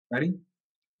Ready?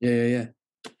 Yeah.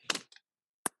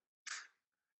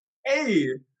 Hey,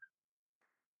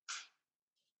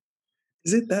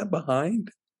 Is it that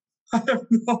behind? I have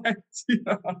no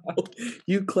idea.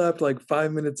 You clapped like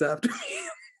 5 minutes after me.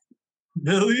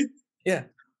 Really? Yeah.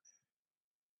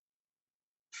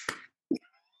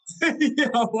 Yeah,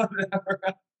 whatever.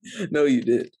 No, you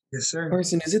did. Yes, sir.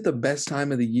 Carson, is it the best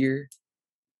time of the year?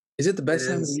 Is it the It best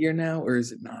time of the is. year now, or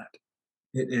is it not?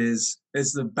 It is.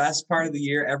 It's the best part of the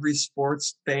year. Every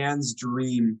sports fan's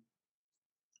dream.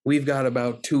 We've got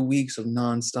about 2 weeks of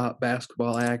nonstop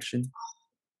basketball action.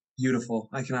 Beautiful.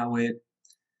 I cannot wait.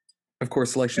 Of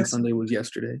course, Selection Yes, Sunday was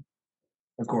yesterday.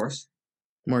 of course.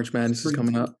 March Madness is Pretty,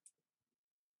 coming up.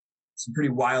 some pretty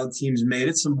wild teams made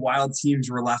it. Some wild teams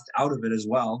were left out of it as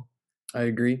well. I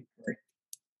agree.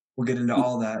 We'll get into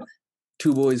all that.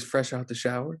 2 boys fresh out the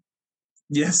shower.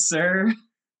 Yes, sir.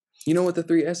 You know what the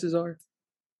 3 S's are?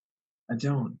 I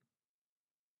don't.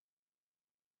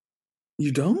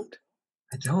 You don't?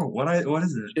 I don't. What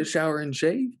is it? Shit, shower, and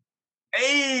shave?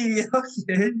 Hey,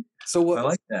 okay. So I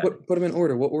like that. put them in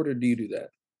order. What order do you do that?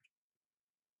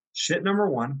 Shit number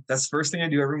one. That's the first thing I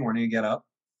do every morning. I get up,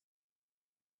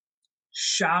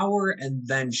 shower, and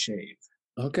then shave.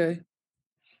 Okay.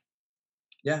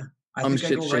 Yeah. I'm think I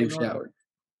shit, go right shave, in order.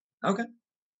 shower. Okay.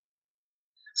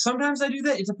 Sometimes I do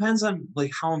that. It depends on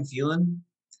like how I'm feeling.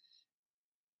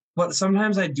 But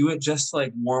sometimes I do it just to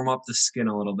like warm up the skin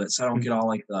a little bit so I don't get all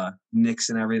like the nicks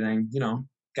and everything.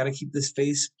 Gotta keep this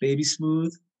face baby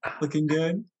smooth, looking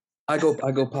good. I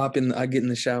go pop in. I get in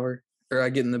the shower, or I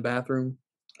get in the bathroom.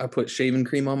 I put shaving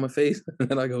cream on my face, and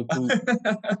then I go poop.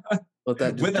 Let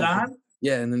that just With it on?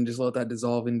 Yeah, and then just let that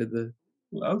dissolve into the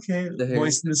Okay. hair.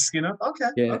 Moisten the skin up. Okay.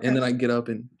 Yeah, Okay. and then I get up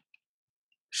and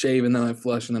shave, and then I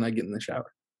flush, and then I get in the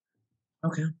shower.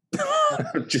 Okay.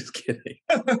 I'm just kidding.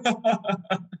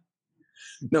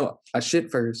 No, I shit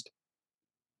first,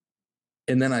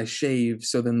 and then I shave,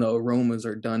 so then the aromas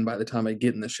are done by the time I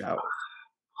get in the shower.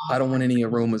 I don't want any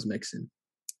aromas mixing.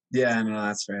 Yeah, no,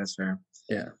 that's fair. That's fair.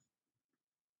 Yeah.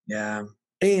 Yeah.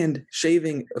 And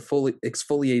shaving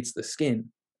exfoliates the skin.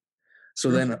 So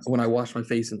True. then when I wash my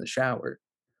face in the shower,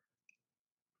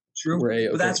 True. we're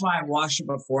A-okay. But that's why I wash it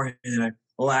beforehand and I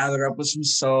lather up with some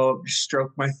soap,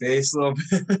 stroke my face a little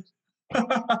bit.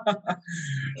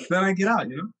 Then I get out,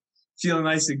 feeling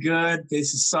nice and good,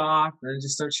 face is soft, then I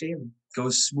just start shaving.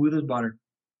 Goes smooth as butter.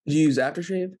 Do you use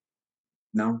aftershave?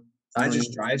 No, I I don't just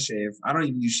even- dry shave. I don't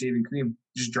even use shaving cream.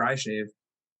 Just dry shave.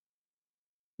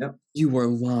 Yep. You were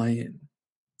lying.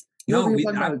 You No, over here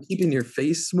talking about keeping your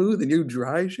face smooth and you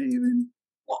dry shaving?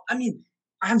 Well, I mean,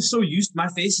 my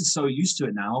face is so used to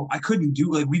it now. I couldn't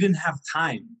we didn't have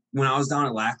time. When I was down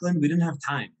at Lackland, we didn't have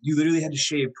time. You literally had to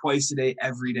shave twice a day,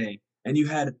 every day. And you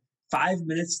had 5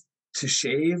 minutes to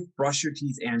shave, brush your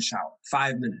teeth, and shower.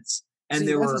 5 minutes. And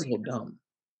See, that's a little dumb.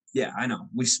 Yeah, I know.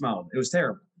 We smelled. It was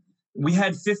terrible. We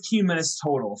had 15 minutes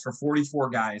total for 44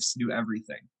 guys to do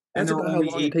everything. And That's there were about how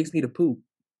only long it takes me to poop.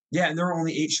 Yeah, and there were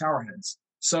only 8 shower heads.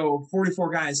 So 44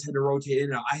 guys had to rotate in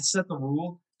and out. I set the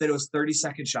rule that it was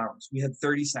 30-second showers. We had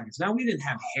 30 seconds. Now we didn't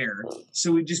have hair,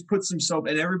 so we just put some soap,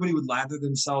 and everybody would lather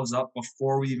themselves up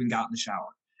before we even got in the shower.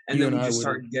 And then we just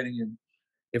started getting in.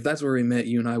 If that's where we met,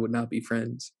 you and I would not be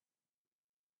friends.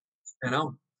 I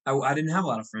know. I didn't have a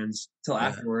lot of friends till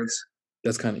afterwards.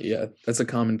 That's that's a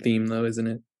common theme, though, isn't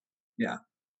it? Yeah.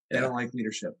 They don't like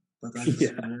leadership, but that's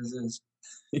Yeah. what it is.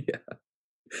 Yeah.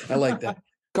 I like that.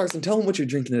 Carson, tell them what you're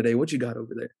drinking today. What you got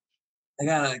over there? I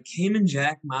got a Cayman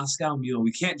Jack Moscow Mule.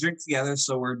 We can't drink together,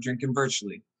 so we're drinking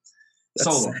virtually. That's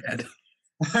Solo. sad.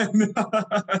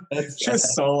 That's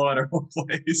just solo at our whole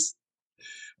place.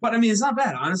 But I mean, it's not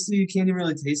bad. Honestly, you can't even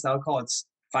really taste the alcohol. It's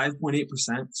 5.8%,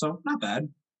 so not bad.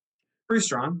 Pretty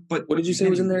strong. But What did you say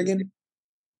was in there again?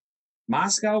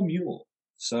 Moscow Mule.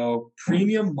 So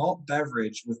premium malt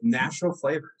beverage with natural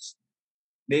flavors,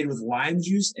 made with lime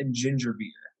juice and ginger beer.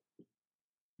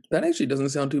 That actually doesn't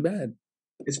sound too bad.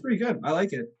 It's pretty good. I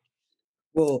like it.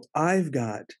 Well, I've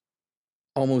got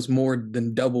almost more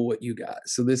than double what you got.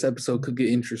 So this episode could get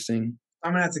interesting.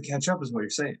 I'm going to have to catch up is what you're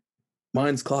saying.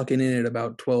 Mine's clocking in at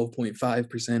about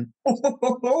 12.5%.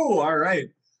 Oh, all right.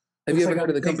 Have you ever heard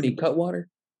of the company Cutwater?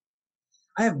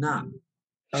 I have not.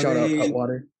 Shout out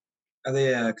Cutwater. Are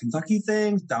they a Kentucky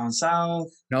thing? Down south?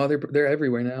 No, they're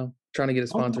everywhere now. Trying to get a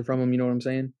sponsor from them, you know what I'm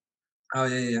saying? Oh,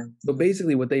 yeah. But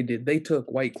basically what they did, they took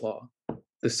White Claw,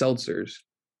 the seltzers,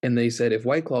 and they said, if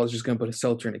White Claw is just going to put a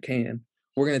seltzer in a can,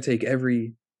 we're going to take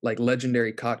every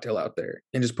legendary cocktail out there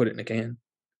and just put it in a can.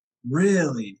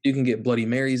 Really? You can get Bloody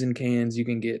Marys in cans. You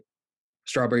can get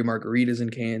strawberry margaritas in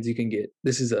cans. You can get,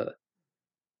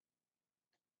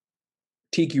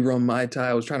 Tiki rum Mai Tai.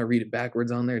 I was trying to read it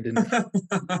backwards on there. It didn't.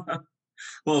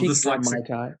 Well, Tiki rum Mai dyslexic.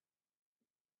 Tai.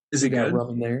 Is We it got good? rum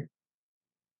in there.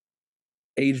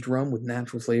 Aged rum with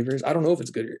natural flavors. I don't know if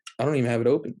it's good. I don't even have it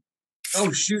open.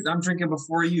 Oh shoot! I'm drinking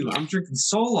before you. I'm drinking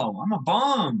solo. I'm a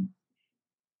bomb.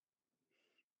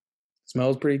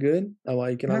 Smells pretty good. I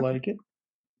like it. I like it.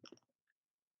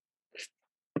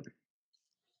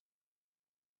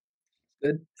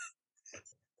 Good.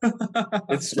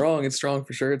 It's strong. It's strong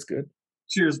for sure. It's good.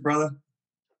 Cheers, brother.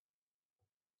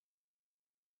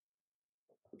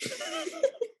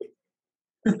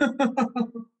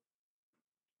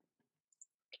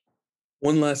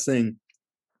 One last thing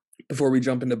before we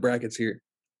jump into brackets here.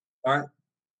 All right.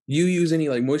 You use any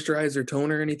like moisturizer,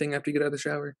 toner, or anything after you get out of the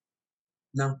shower?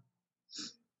 No.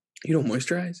 You don't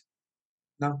moisturize?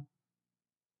 No.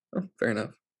 Oh, fair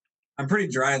enough. I'm pretty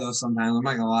dry though sometimes. I'm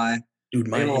not gonna lie.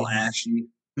 Dude, I'm a little ashy.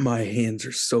 My hands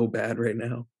are so bad right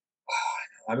now.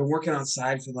 I've been working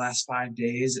outside for the last 5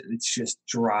 days. And it's just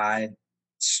dry,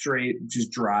 straight,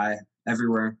 just dry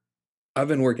everywhere. I've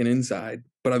been working inside,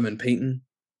 but I've been painting.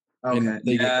 Okay. And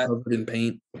they get covered in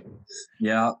paint.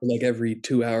 Yeah. Like every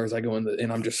 2 hours, I go in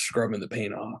and I'm just scrubbing the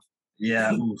paint off.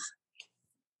 Yeah. Oof.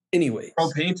 Anyways, Pro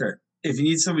painter. If you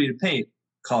need somebody to paint,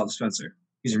 call up Spencer.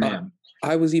 He's your man.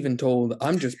 I was even told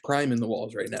I'm just priming the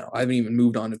walls right now. I haven't even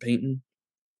moved on to painting.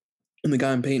 And the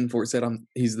guy I'm painting for said I'm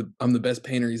the best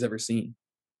painter he's ever seen.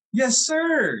 Yes,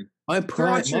 sir. My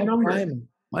primer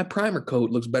coat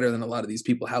looks better than a lot of these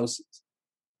people's houses.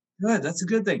 Good. That's a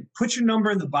good thing. Put your number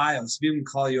in the bio so people can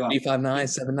call you up.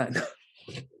 359-79.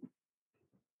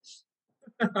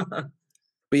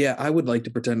 But yeah, I would like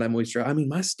to pretend I moisturize. I mean,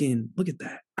 my skin, look at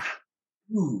that.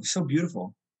 Ooh, so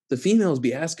beautiful. The females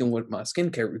be asking what my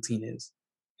skincare routine is.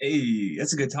 Hey,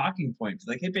 that's a good talking point.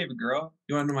 Like, hey, baby girl,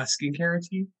 you want to know my skincare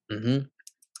routine? Mm-hmm.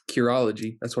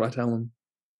 Curology. That's what I tell them.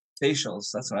 Facials.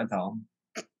 That's what I tell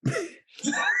them.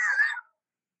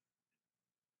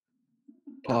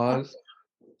 Pause.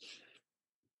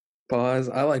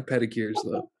 I like pedicures,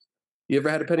 though. You ever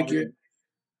had a pedicure?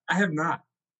 I have not.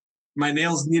 My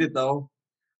nails need it, though.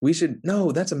 We should.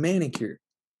 No, that's a manicure.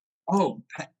 Oh,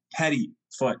 petty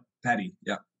foot. Petty.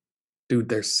 Yeah. Dude,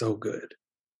 they're so good.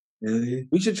 Really?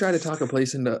 We should try to talk a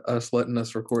place into us letting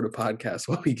us record a podcast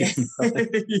while we get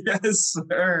Yes,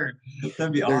 sir.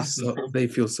 That'd be awesome. They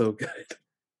feel so good.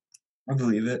 I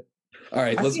believe it. All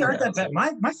right, let's start that.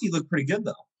 My feet look pretty good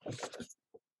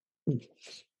though.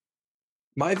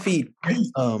 My feet, they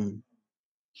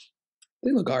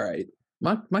look all right.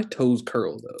 My toes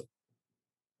curl though.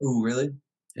 Ooh, really?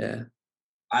 Yeah.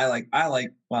 I like.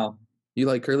 Well, you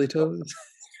like curly toes?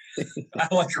 I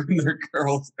like when they're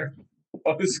curled.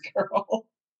 Toes curl.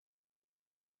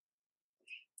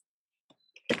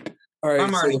 All right.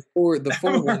 So the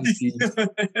four one seeds.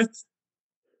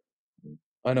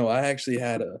 I know. I actually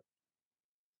had a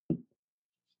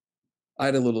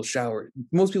little shower.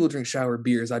 Most people drink shower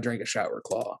beers. I drank a shower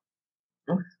claw.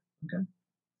 Oh, okay.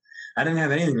 I didn't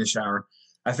have anything in the shower.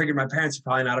 I figured my parents would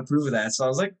probably not approve of that, so I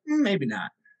was like, maybe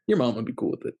not. Your mom would be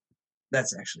cool with it.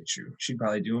 That's actually true. She'd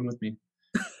probably do one with me.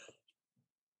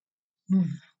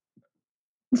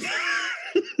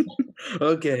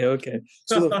 Okay.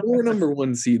 So the 4 number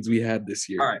 1 seeds we had this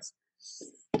year. All right.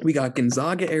 We got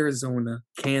Gonzaga, Arizona,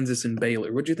 Kansas, and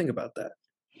Baylor. What'd you think about that?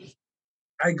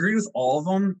 I agree with all of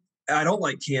them. I don't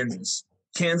like Kansas.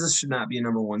 Kansas should not be a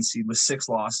number 1 seed with 6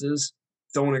 losses.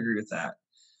 Don't agree with that.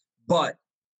 But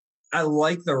I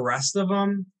like the rest of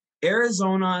them.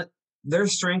 Arizona, their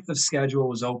strength of schedule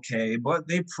was okay, but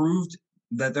they proved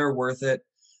that they're worth it.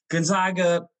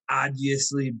 Gonzaga,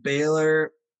 obviously.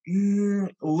 Baylor, a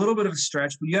little bit of a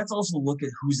stretch, but you have to also look at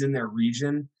who's in their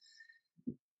region.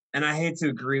 And I hate to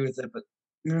agree with it, but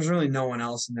there's really no one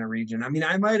else in their region. I mean,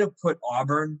 I might have put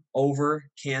Auburn over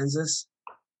Kansas.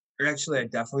 Or actually, I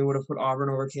definitely would have put Auburn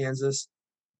over Kansas.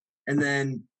 And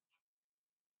then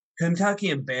Kentucky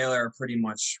and Baylor are pretty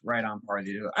much right on par.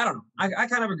 I don't know. I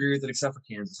kind of agree with it, except for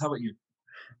Kansas. How about you?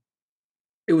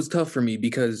 It was tough for me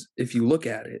because if you look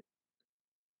at it,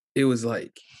 it was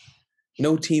like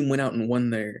no team went out and won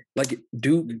there. Like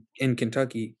Duke and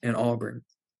Kentucky and Auburn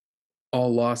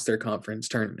all lost their conference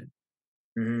tournament.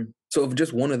 Mm-hmm. So if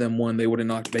just one of them won, they would have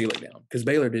knocked Baylor down because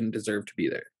Baylor didn't deserve to be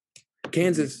there.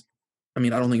 Kansas, I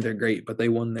mean, I don't think they're great, but they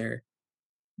won their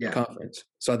conference.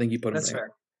 So I think you put them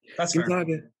there. That's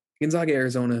fair. Gonzaga,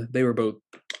 Arizona, they were both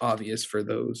obvious for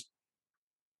those.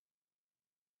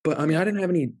 But, I mean, I didn't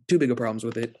have any too big of problems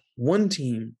with it. One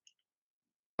team,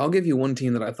 I'll give you one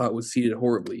team that I thought was seeded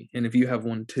horribly. And if you have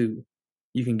one too,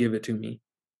 you can give it to me.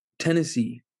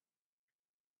 Tennessee.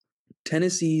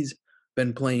 Tennessee's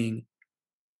been playing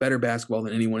better basketball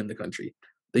than anyone in the country.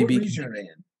 They What beat. region are they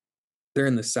in? They're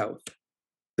in the South.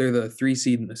 They're the 3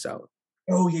 seed in the South.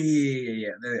 Oh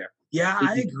yeah. They're there. Yeah, They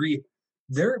I beat, agree.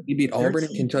 Their they beat their Auburn and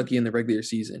team. Kentucky in the regular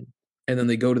season, and then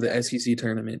they go to the Yeah, SEC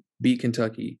tournament, beat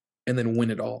Kentucky, and then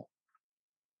win it all.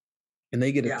 And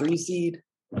they get a yeah. 3 seed.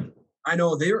 I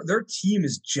know their team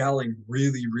is gelling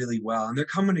really, really well, and they're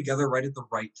coming together right at the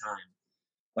right time.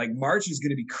 Like March is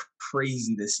going to be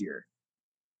crazy this year.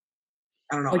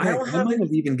 I don't know. Like I heck, don't I have might have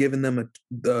any. even given them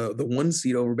the 1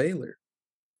 seed over Baylor.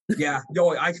 Yeah,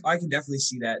 no, I can definitely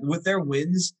see that. With their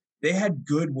wins, they had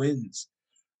good wins.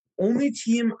 Only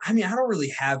team, I mean, I don't really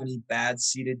have any bad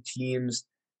seeded teams.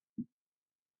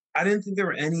 I didn't think there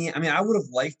were any. I mean, I would have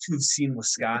liked to have seen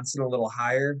Wisconsin a little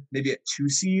higher, maybe at 2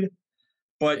 seed,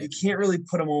 but Yeah, you can't really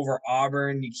put them over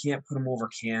Auburn. You can't put them over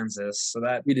Kansas. So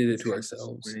we did it that's to kind of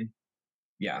ourselves. disappointing.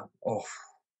 Yeah. Oh,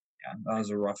 yeah. That was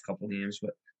a rough couple games,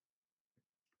 but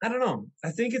I don't know.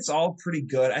 I think it's all pretty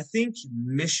good. I think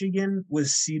Michigan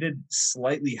was seeded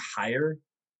slightly higher.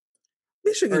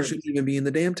 Michigan Or shouldn't even be in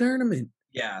the damn tournament.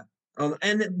 yeah.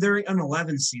 And they're an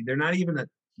 11 seed. They're not even a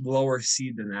lower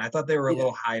seed than that. I thought they were a Yeah.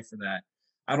 little high for that.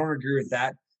 I don't agree with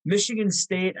that. Michigan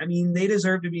State, I mean, they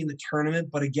deserve to be in the tournament,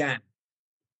 but again,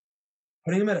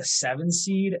 putting them at a 7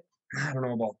 seed, I don't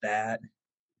know about that.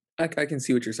 I can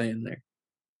see what you're saying there.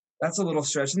 That's a little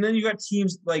stretch. And then you got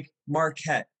teams like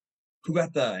Marquette, who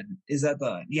got the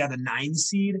 9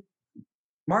 seed.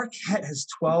 Marquette has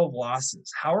 12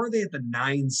 losses. How are they at the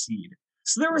 9 seed?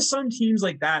 So there were some teams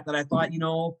like that I thought,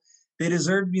 they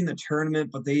deserve to be in the tournament,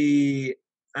 but I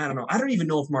don't know. I don't even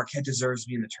know if Marquette deserves to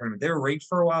be in the tournament. They were ranked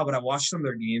for a while, but I watched some of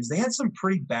their games. They had some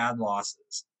pretty bad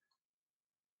losses.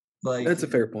 Like, That's a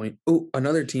fair point. Oh,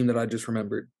 another team that I just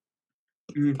remembered.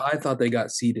 I thought they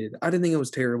got seeded. I didn't think it was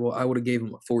terrible. I would have gave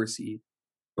them a 4 seed.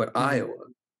 But Iowa's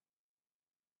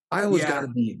got to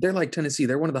be. They're like Tennessee.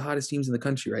 They're one of the hottest teams in the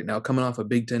country right now, coming off a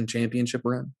Big Ten championship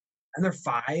run. And they're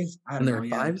 5. And they're a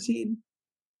 5 seed.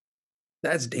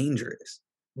 That's dangerous.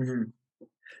 Mm-hmm.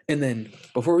 And then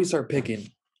before we start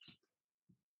picking,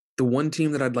 the one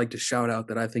team that I'd like to shout out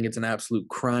that I think it's an absolute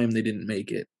crime they didn't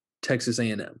make it, Texas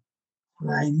A&M.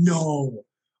 I know.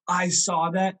 I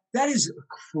saw that. That is a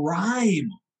crime.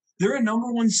 They're a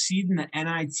number 1 seed in the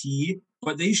NIT,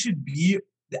 but they should be.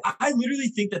 I literally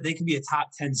think that they can be a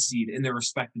top 10 seed in their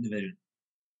respective division.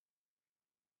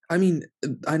 I mean,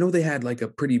 I know they had like a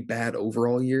pretty bad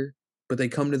overall year, but they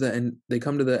come to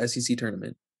the SEC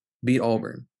tournament, beat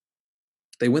Auburn.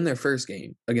 They win their first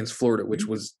game against Florida, which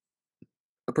was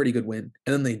a pretty good win.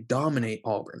 And then they dominate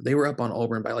Auburn. They were up on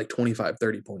Auburn by like 25,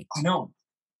 30 points. I know.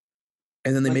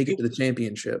 And then they make it to the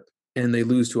championship and they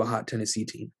lose to a hot Tennessee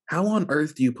team. How on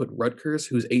earth do you put Rutgers,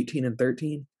 who's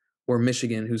 18-13, or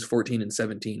Michigan, who's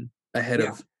 14-17, ahead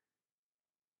of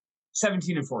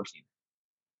 17-14?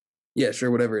 Yeah,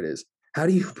 sure, whatever it is. How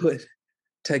do you put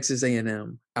Texas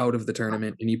A&M out of the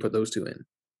tournament and you put those two in?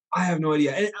 I have no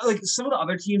idea. And like some of the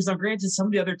other teams, now granted, some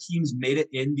of the other teams made it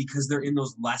in because they're in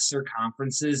those lesser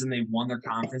conferences and they won their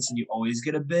conference and you always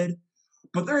get a bid.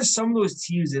 But there are some of those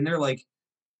teams in there like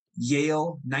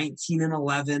Yale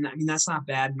 19-11. I mean, that's not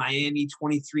bad. Miami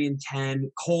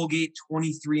 23-10. Colgate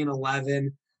 23-11.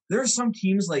 There are some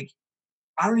teams like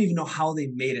I don't even know how they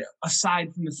made it,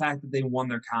 aside from the fact that they won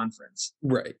their conference.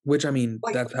 Right. Which I mean,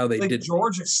 that's how they did.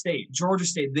 Georgia State,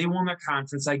 they won their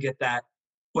conference. I get that,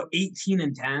 but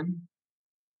 18-10.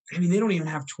 I mean, they don't even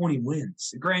have 20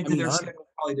 wins. Granted, their schedule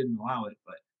probably didn't allow it,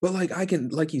 but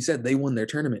like you said, they won their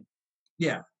tournament.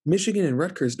 Yeah. Michigan and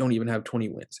Rutgers don't even have 20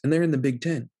 wins, and they're in the Big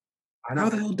Ten. How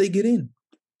the hell did they get in?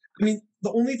 I mean,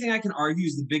 the only thing I can argue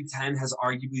is the Big Ten has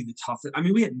arguably the toughest. I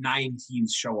mean, we had 9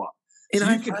 teams show up. And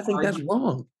I think that's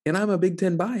wrong. And I'm a Big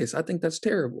Ten bias. I think that's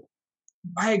terrible.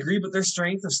 I agree, but their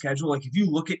strength of schedule, like if you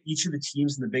look at each of the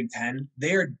teams in the Big Ten,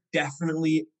 they are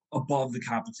definitely above the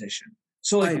competition.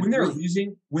 So like when they're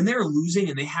losing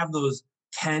and they have those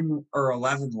 10 or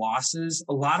 11 losses,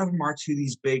 a lot of them are to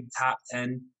these big top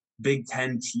 10 Big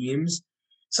Ten teams.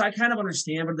 So I kind of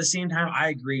understand, but at the same time, I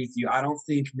agree with you. I don't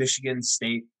think Michigan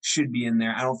State should be in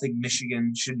there. I don't think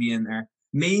Michigan should be in there.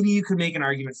 Maybe you could make an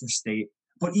argument for State,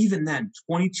 but even then,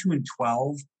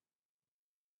 22-12.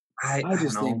 I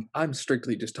just think I'm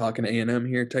strictly just talking A&M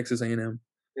here, Texas A&M.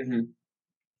 Mm-hmm.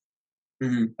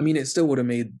 Mm-hmm. I mean, it still would have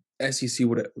made SEC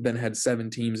would have then had 7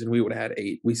 teams and we would have had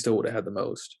 8. We still would have had the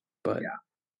most. But yeah,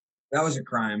 that was a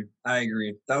crime. I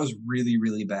agree. That was really,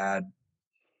 really bad.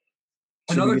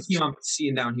 Another team I'm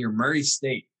seeing down here, Murray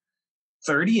State,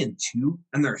 30-2,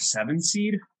 and they're a 7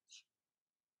 seed.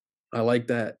 I like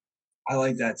that. I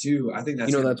like that too. I think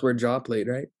that's that's where Ja played,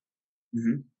 right?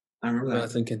 Mm-hmm. I remember that.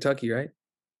 That's in Kentucky, right?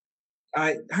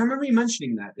 I remember you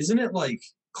mentioning that. Isn't it like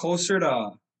closer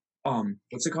to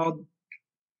what's it called?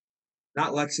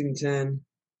 Not Lexington,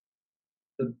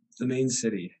 the main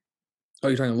city. Oh,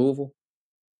 you're talking Louisville?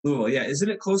 Louisville, yeah. Isn't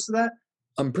it close to that?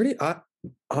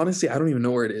 Honestly, I don't even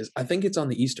know where it is. I think it's on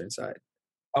the eastern side.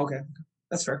 Okay,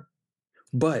 that's fair.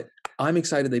 But I'm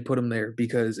excited they put them there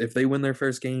because if they win their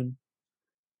first game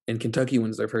and Kentucky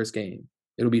wins their first game,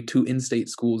 it'll be 2 in-state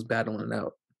schools battling it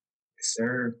out. Yes,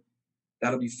 sir.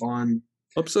 That'll be fun.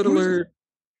 Upset alert.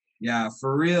 Yeah,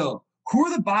 for real. Who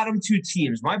are the bottom 2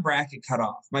 teams? My bracket cut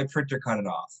off. My printer cut it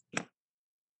off.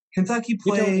 Kentucky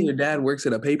You telling me play. your dad works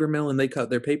at a paper mill and they cut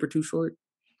their paper too short?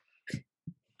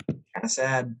 Kind of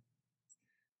sad.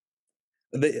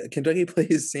 Kentucky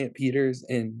plays St. Peter's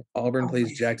and Auburn plays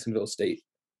wait. Jacksonville State.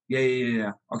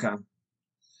 Yeah. Okay.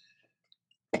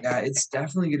 Yeah, it's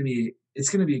definitely gonna be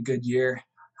a good year.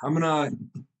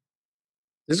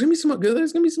 There's gonna be some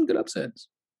good upsets.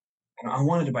 I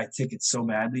wanted to buy tickets so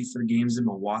badly for games in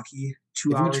Milwaukee. 2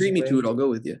 If hours. you treat me to it, I'll go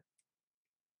with you.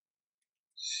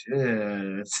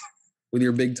 Shit. With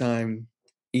your big time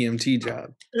EMT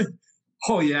job.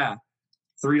 Oh yeah.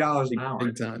 $3 an hour.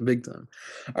 Big time.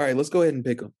 All right, let's go ahead and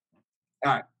pick them.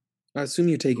 All right. I assume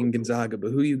you're taking Gonzaga,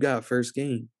 but who you got first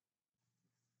game?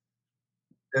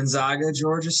 Gonzaga,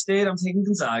 Georgia State. I'm taking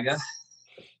Gonzaga.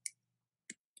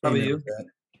 How about you?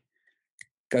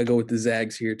 Gotta go with the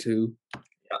Zags here too.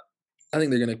 Yeah. I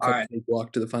think they're gonna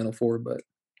walk to the Final Four, but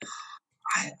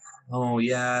oh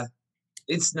yeah.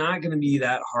 It's not gonna be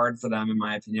that hard for them, in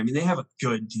my opinion. I mean, they have a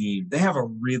good team. They have a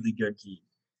really good team.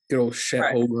 Good old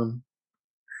Chet Holmgren.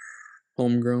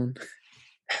 Homegrown.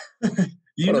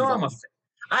 You know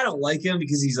I don't like him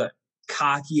because he's a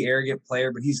cocky, arrogant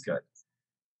player, but he's good.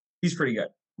 He's pretty good.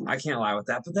 I can't lie with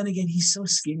that. But then again, he's so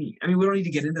skinny. I mean, we don't need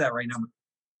to get into that right now, but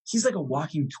he's like a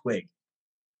walking twig.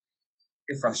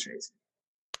 It frustrates me.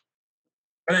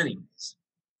 But anyways.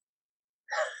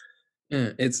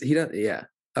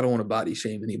 I don't want to body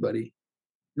shame anybody.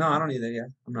 No, I don't either. Yeah,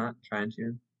 I'm not trying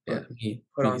to. Yeah,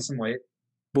 put on some weight.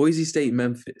 Boise State,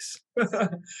 Memphis.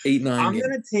 8-9. I'm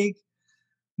going to take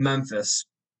Memphis.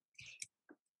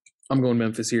 I'm going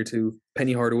Memphis here too.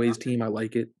 Penny Hardaway's team, I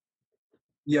like it.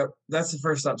 Yep, that's the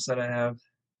first upset I have.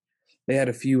 They got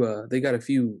a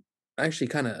few actually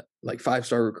kind of like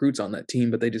 5-star recruits on that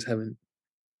team, but they just haven't.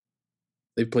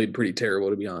 They've played pretty terrible,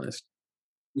 to be honest.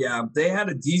 Yeah, they had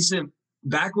a decent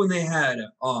back when they had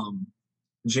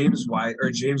James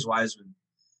Wiseman.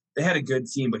 They had a good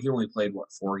team, but he only played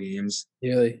 4 games.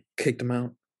 Yeah, they kicked him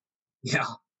out. Yeah.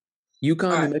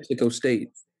 UConn, New Mexico State.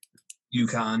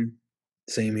 UConn.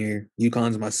 Same here.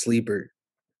 UConn's my sleeper.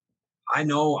 I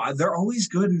know. They're always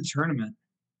good in the tournament.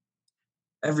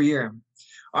 Every year.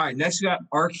 All right, next we got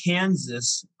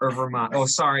Arkansas or Vermont. Oh,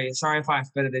 sorry if I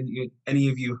offended any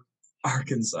of you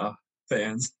Arkansas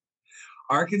fans.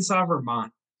 Arkansas,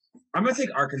 Vermont. I'm going to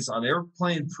take Arkansas. They were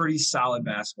playing pretty solid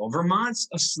basketball. Vermont's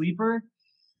a sleeper,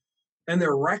 and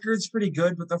their record's pretty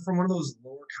good, but they're from one of those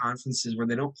lower conferences where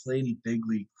they don't play any big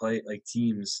league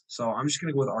teams. So I'm just going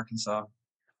to go with Arkansas.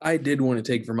 I did want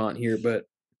to take Vermont here, but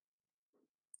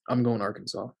I'm going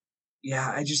Arkansas.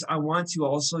 Yeah, I want to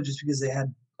also just because they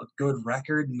had a good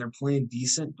record and they're playing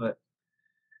decent, but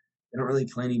they don't really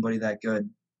play anybody that good.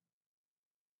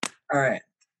 All right.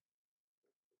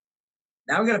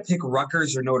 Now we got to pick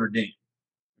Rutgers or Notre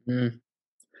Dame.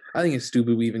 I think it's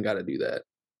stupid we even got to do that.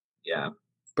 Yeah.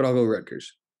 But I'll go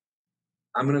Rutgers.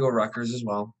 I'm going to go Rutgers as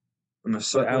well.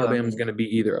 But Alabama's going to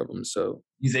beat either of them, so.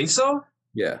 You think so?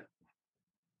 Yeah.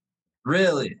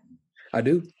 Really? I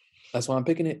do. That's why I'm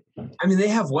picking it. I mean, they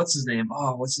have what's his name?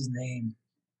 Oh, what's his name?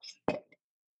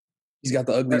 He's got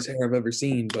the ugliest hair I've ever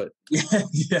seen, but.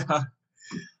 Yeah.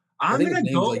 I think his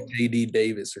name's like J.D.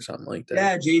 Davis or something like that.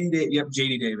 Yeah,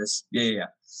 J.D. Davis. Yeah.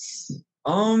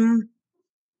 I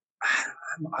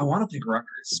want to pick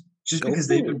Rutgers just because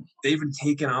they've been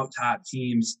taking out top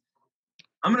teams.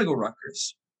 I'm gonna go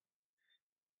Rutgers.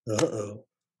 Uh-oh.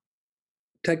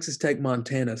 Texas Tech,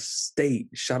 Montana State.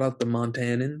 Shout out the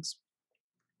Montanans.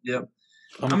 Yep.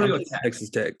 I'm gonna go Texas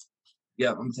Tech.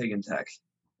 Yep, I'm taking Tech.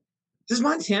 Does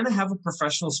Montana have a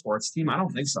professional sports team? I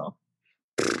don't think so.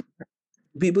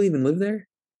 Do people even live there?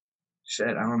 Shit,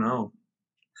 I don't know.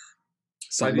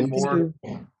 Might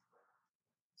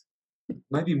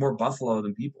be more Buffalo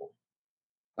than people.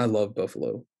 I love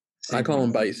Buffalo. I call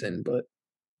them Bison, but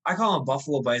I call them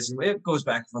Buffalo Bison. It goes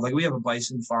back and forth. Like we have a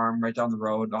bison farm right down the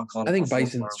road. I'll call it. I think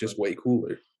Bison's just way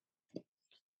cooler.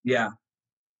 Yeah.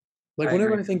 Like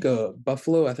whenever I think of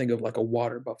Buffalo, I think of like a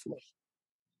water buffalo.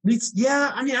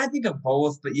 Yeah, I mean I think of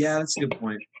both, but yeah, that's a good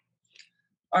point.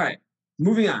 All right.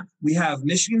 Moving on. We have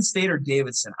Michigan State or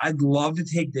Davidson. I'd love to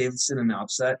take Davidson in the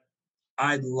upset.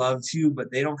 I'd love to,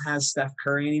 but they don't have Steph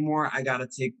Curry anymore. I got to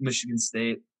take Michigan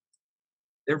State.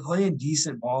 They're playing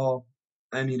decent ball.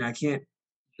 I mean, I can't.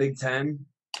 Big Ten.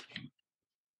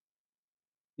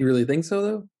 You really think so,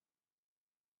 though?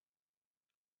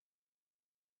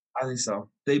 I think so.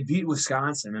 They beat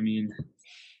Wisconsin. I mean,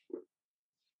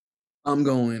 I'm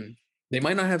going. They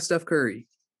might not have Steph Curry,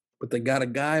 but they got a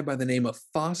guy by the name of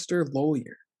Foster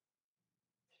Loyer.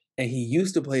 And he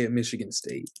used to play at Michigan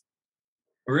State.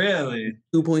 really?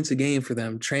 2 points a game for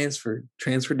them. Transferred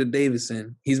to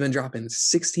Davidson. He's been dropping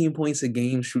 16 points a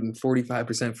game, shooting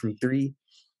 45% from three.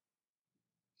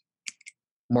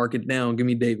 Mark it down. Give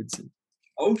me Davidson.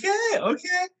 Okay.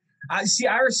 I see.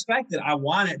 I respect it. I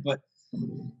want it, but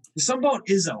something about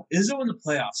Izzo. Izzo in the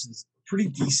playoffs is a pretty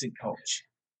decent coach.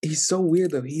 He's so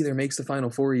weird, though. He either makes the Final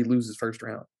Four or he loses first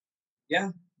round.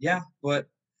 Yeah, but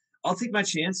I'll take my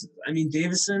chances. I mean,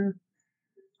 Davidson,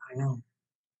 I don't know.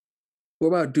 What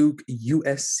about Duke,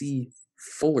 USC,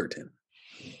 Fullerton?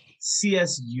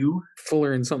 CSU?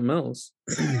 Fuller and something else.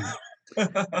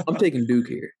 I'm taking Duke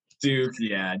here. Duke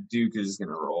is going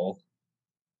to roll.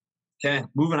 Okay,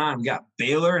 moving on. We got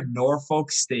Baylor and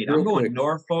Norfolk State. I'm going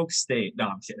Norfolk State. No,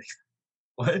 I'm kidding.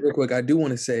 What? Real quick, I do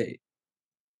want to say,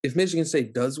 if Michigan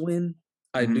State does win,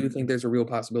 I do think there's a real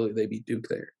possibility they beat Duke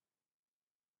there.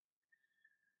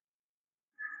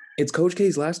 It's Coach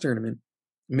K's last tournament.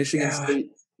 Michigan State,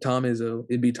 Tom Izzo.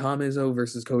 It'd be Tom Izzo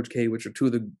versus Coach K, which are two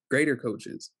of the greater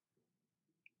coaches.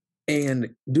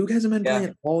 And Duke hasn't been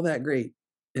playing all that great.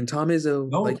 And Tom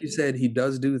Izzo, like you said, he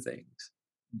does do things.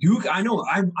 Duke, I know.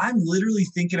 I'm literally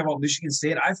thinking about Michigan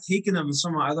State. I've taken them in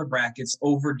some of my other brackets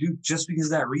over Duke just because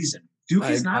of that reason. Duke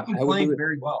has not been playing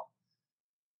very well.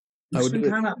 Duke's been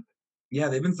kind of,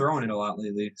 they've been throwing it a lot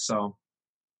lately. So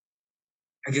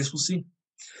I guess we'll see.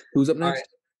 Who's up next? Right.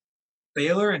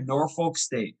 Baylor and Norfolk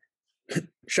State.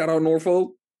 Shout out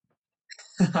Norfolk.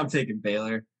 I'm taking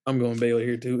Baylor. I'm going Baylor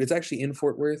here too. It's actually in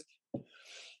Fort Worth.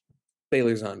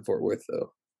 Baylor's not in Fort Worth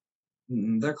though.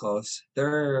 They're close.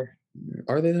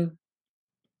 Are they though?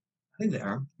 I think they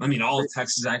are. I mean, all of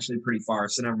Texas is actually pretty far,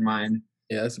 so never mind.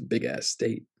 Yeah, that's a big ass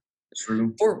state.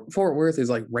 True. Fort Worth is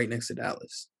like right next to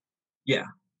Dallas. Yeah,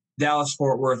 Dallas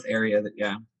Fort Worth area.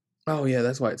 Oh yeah,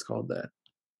 that's why it's called that.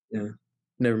 Yeah.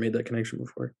 Never made that connection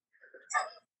before.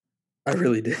 I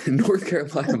really did. North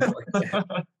Carolina.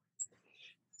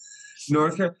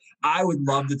 North Carolina. I would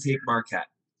love to take Marquette.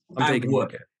 I'm taking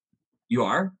Marquette. You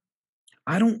are?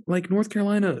 I don't like North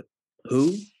Carolina.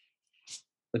 Who?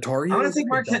 The Tar Heels? I'm going to take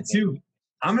Marquette too.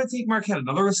 I'm going to take Marquette.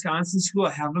 Another Wisconsin school.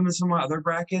 I have them in some of my other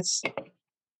brackets.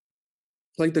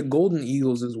 Like the Golden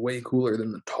Eagles is way cooler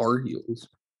than the Tar Heels.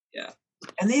 Yeah.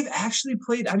 And they've actually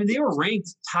played. I mean, they were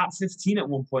ranked top 15 at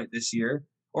one point this year.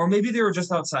 Or maybe they were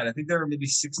just outside. I think they were maybe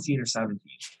 16 or 17.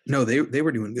 No, they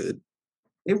were doing good.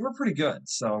 They were pretty good.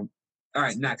 So, all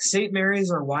right, next. St. Mary's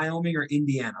or Wyoming or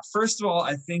Indiana? First of all,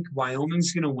 I think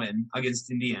Wyoming's going to win against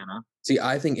Indiana. See,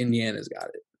 I think Indiana's got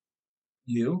it.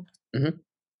 You? Mm-hmm.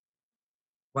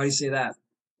 Why do you say that?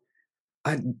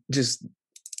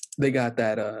 They got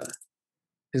that,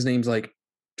 his name's like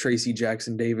Tracy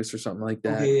Jackson Davis or something like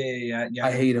that. Okay, yeah.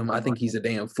 I hate him. I think he's a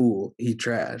damn fool. He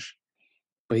trash.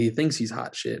 But he thinks he's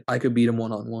hot shit. I could beat him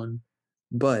one-on-one.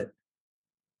 But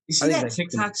you see that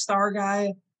TikTok star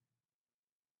guy?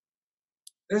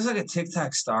 There's like a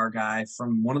TikTok star guy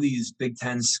from one of these Big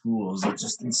Ten schools that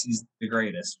just thinks he's the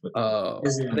greatest. I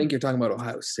think you're talking about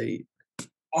Ohio State.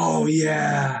 Oh,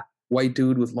 yeah. White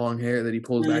dude with long hair that he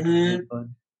pulls back. And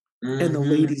the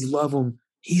ladies love him.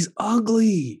 He's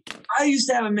ugly. I used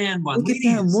to have a man bun. Look at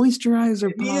that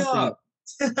moisturizer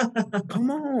popping.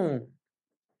 Come on.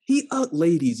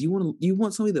 Ladies, you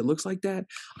want somebody that looks like that?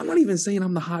 I'm not even saying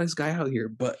I'm the hottest guy out here,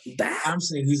 but that I'm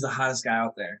saying he's the hottest guy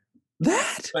out there.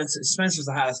 That Spencer's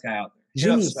the hottest guy out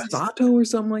there. Jimmy Sato or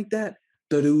something like that.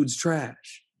 The dude's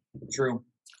trash. True.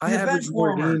 I average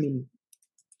more game.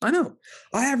 I know.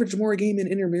 I average more a game in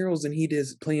intramurals than he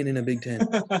does playing in a Big Ten.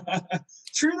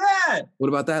 True that. What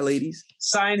about that, ladies?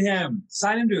 Sign him.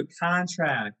 Sign him to a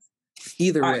contract.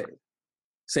 Either way,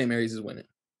 St. Mary's is winning.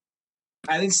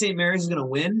 I think St. Mary's is going to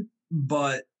win,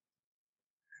 but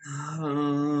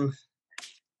I'll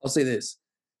say this.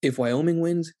 If Wyoming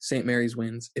wins, St. Mary's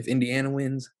wins. If Indiana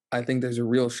wins, I think there's a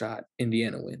real shot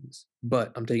Indiana wins.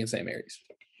 But I'm taking St. Mary's.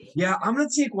 Yeah, I'm going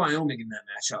to take Wyoming in that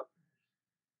matchup.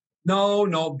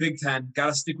 No, Big Ten. Got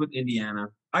to stick with Indiana.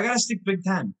 I got to stick Big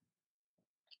Ten.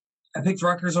 I picked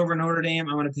Rutgers over Notre Dame.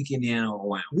 I'm going to pick Indiana over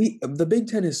Wyoming. The Big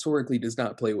Ten historically does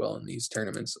not play well in these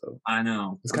tournaments, though. I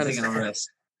know. It's kind of taking a risk.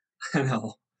 I know.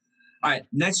 All right,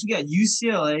 next we got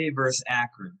UCLA versus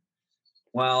Akron.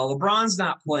 Well, LeBron's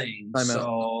not playing, Time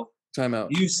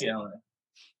out. UCLA.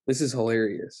 This is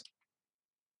hilarious.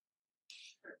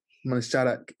 I'm gonna shout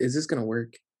out. Is this gonna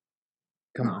work?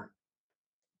 Come No. on.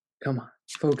 Come on.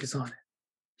 Focus on it.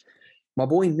 My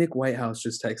boy Nick Whitehouse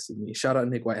just texted me. Shout out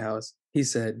Nick Whitehouse. He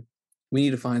said, we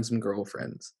need to find some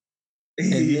girlfriends. And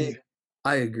Nick,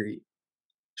 I agree.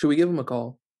 Should we give him a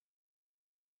call?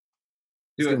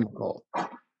 Let's give him a call.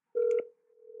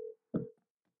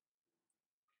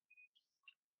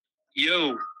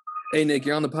 Yo, Hey Nick,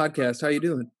 you're on the podcast. How you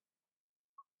doing?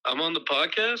 I'm on the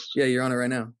podcast? Yeah, you're on it right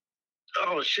now.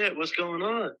 Oh, shit, what's going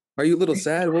on? Are you a little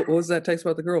sad? What was that text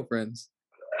about the girlfriends?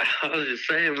 I was just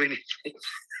saying,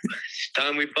 it's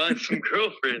time we find some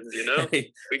girlfriends, you know?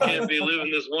 Hey, We can't be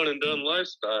living this one and done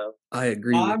lifestyle. I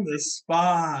agree. On the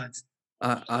spot.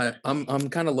 I'm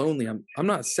kind of lonely. I'm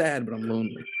not sad, but I'm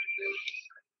lonely.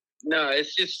 No,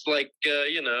 it's just like,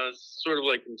 it's sort of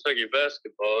like Kentucky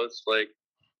basketball. It's like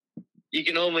you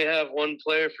can only have one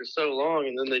player for so long,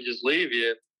 and then they just leave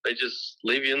you. They just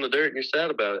leave you in the dirt, and you're sad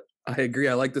about it. I agree.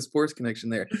 I like the sports connection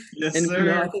there. Yes, And sir. you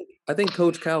know, I think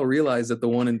Coach Cal realized that the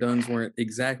one and dones weren't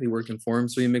exactly working for him,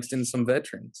 so he mixed in some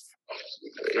veterans.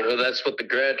 That's what the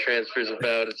grad transfer is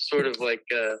about. It's sort of like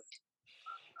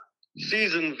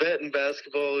seasoned vet in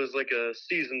basketball is like a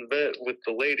seasoned vet with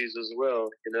the ladies as well.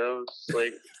 You know, it's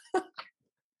like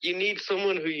you need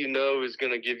someone who you know is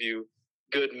going to give you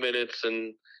good minutes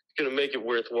and going to make it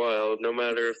worthwhile, no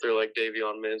matter if they're like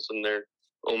Davion Mintz and they're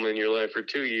only in your life for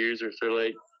 2 years, or if they're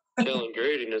like Kellen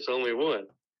Grady and it's only one.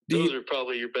 Those are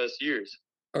probably your best years.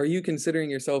 Are you considering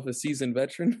yourself a seasoned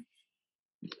veteran?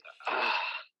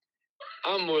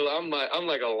 I'm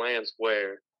like a Lance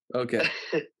Ware. Okay.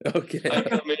 Okay. I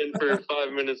come in for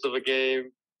 5 minutes of a game,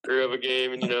 and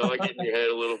I get in your head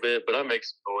a little bit, but I make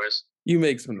some noise. You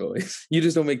make some noise. You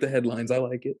just don't make the headlines. I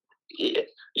like it. Yeah,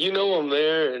 you know I'm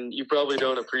there, and you probably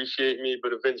don't appreciate me,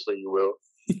 but eventually you will.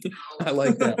 I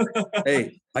like that.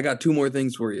 Hey, I got 2 more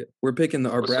things for you. We're picking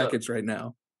our What's up? brackets right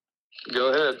now.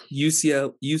 Go ahead.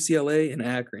 UCLA and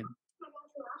Akron.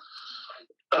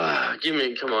 Give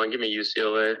me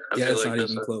UCLA. I Yeah, feel it's like not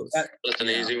even close. That's an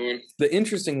easy one. The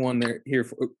interesting one there here.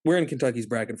 We're in Kentucky's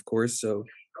bracket, of course. So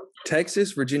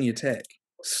Texas, Virginia Tech,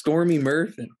 Stormy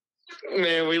Murphy.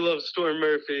 Man, we love Storm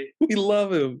Murphy. We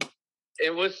love him.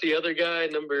 And what's the other guy?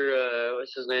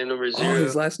 What's his name? Number 0. Oh,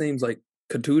 his last name's like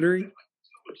Couture.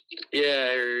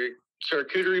 Yeah, or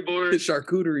charcuterie board.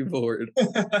 Charcuterie board.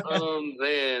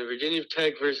 Man, Virginia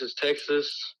Tech versus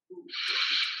Texas.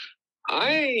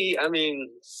 I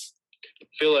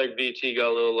feel like VT got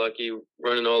a little lucky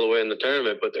running all the way in the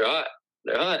tournament, but they're hot.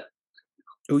 They're hot.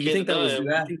 Oh, you think that was?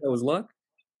 deny You think that was luck?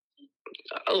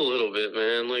 A little bit,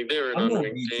 man. Like they were an I'm going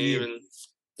unranked VT. team, and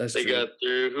That's they true. got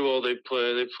through. Who all they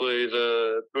play? They played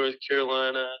North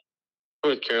Carolina.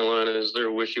 North Carolina is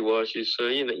their wishy-washy, so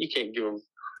you can't give them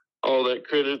all that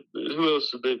credit. Who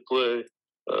else did they play?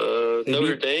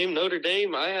 Notre Dame. Notre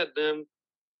Dame. I had them.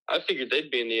 I figured they'd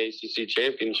be in the ACC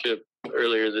championship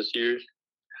earlier this year.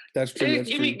 That's true. Hey, That's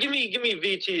give true. me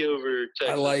VT over Texas.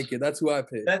 I like it. That's who I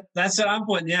picked. That's what I'm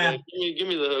putting. Yeah. Give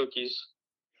me the Hokies.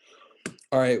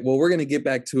 All right. Well, we're gonna get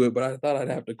back to it, but I thought I'd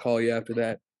have to call you after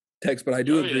that text. But I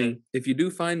do Oh, agree. yeah. If you do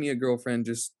find me a girlfriend,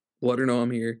 just let her know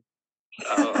I'm here.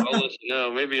 I'll let you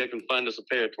know. Maybe I can find us a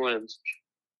pair of twins.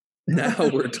 Now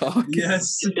we're talking.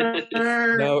 Yes,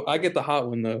 sir. No, I get the hot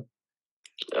one though.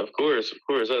 Of course.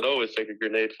 I'd always take a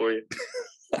grenade for you.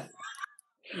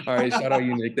 All right. Shout out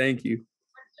you, Nick. Thank you.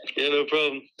 Yeah, no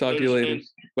problem. Talk to you later.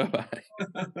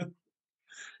 Understand.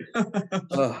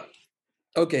 Bye-bye.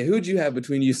 Okay, who'd you have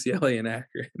between UCLA and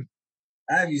Akron?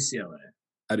 I have UCLA.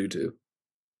 I do too.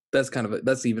 That's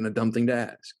that's even a dumb thing to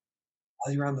ask.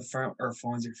 While you're on the phone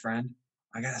with your friend,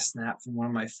 I got a snap from one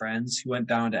of my friends who went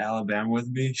down to Alabama with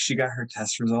me. She got her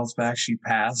test results back. She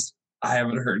passed. I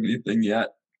haven't heard anything yet.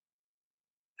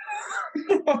 Can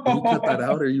you cut that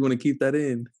out, or you want to keep that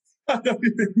in? I don't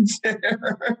even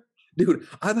care. Dude,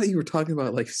 I thought you were talking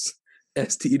about like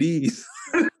STDs.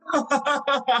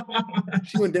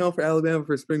 She went down for Alabama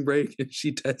for spring break and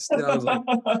she tested. I was like,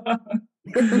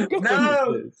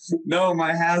 no,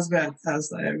 my hazmat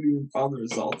test. I haven't even found the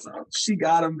results out. She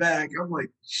got them back. I'm like,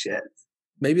 shit.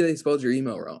 Maybe they spelled your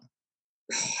email wrong.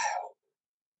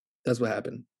 That's what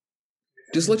happened.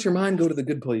 Just let your mind go to the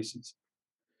good places.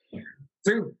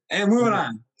 True. And moving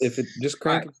on. If it just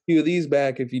crank a few of these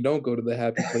back, if you don't go to the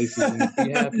happy places, and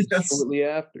be happy Yes. shortly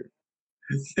after.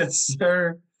 Yes,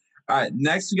 sir. All right.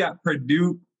 Next, we got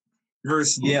Purdue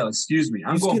versus Yale. Excuse me.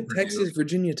 I'm You going skipped Purdue. Texas,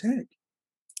 Virginia Tech.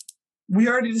 We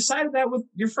already decided that with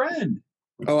your friend.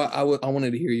 Oh, I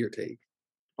wanted to hear your take.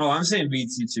 Oh, I'm saying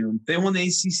VT too. They won the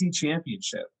ACC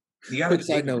championship. You got Quick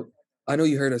side note. I know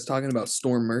you heard us talking about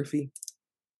Storm Murphy.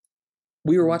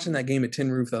 We were watching that game at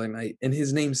Tin Roof the other night, and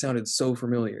his name sounded so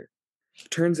familiar.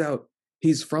 Turns out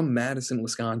he's from Madison,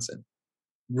 Wisconsin.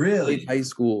 Really? Played high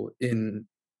school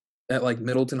at like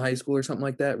Middleton High School or something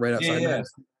like that, right outside Yeah.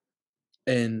 Madison,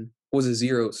 and was a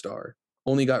 0-star.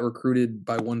 Only got recruited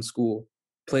by one school,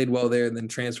 played well there, and then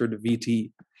transferred to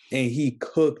VT. And he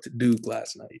cooked Duke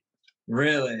last night.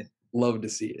 Really? Love to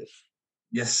see it.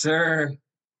 Yes, sir.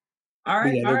 All But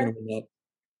right. yeah, All they're right. gonna win that.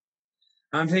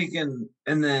 I'm taking,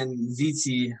 and then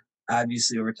VT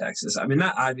obviously over Texas. I mean,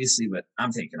 not obviously, but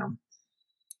I'm taking them.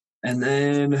 And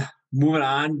then moving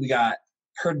on, we got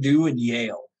Purdue and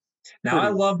Yale. Now I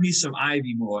Purdue. love me some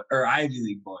Ivy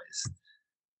League boys.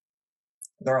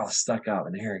 They're all stuck out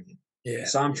and arrogant. Yeah.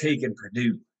 So I'm taking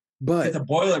Purdue. Get But the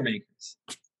Boilermakers.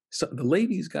 so the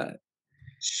ladies got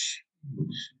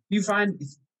You find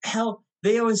hell,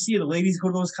 they always see the ladies go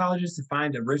to those colleges to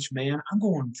find a rich man. I'm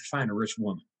going to find a rich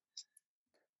woman.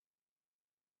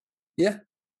 yeah.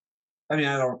 I mean,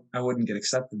 I wouldn't get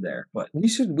accepted there, but We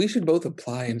should both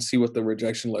apply and see what the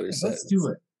rejection letter says. let's do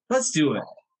it. Let's do it.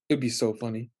 It'd be so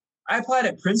funny. I applied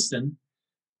at Princeton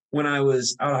when I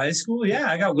was out of high school.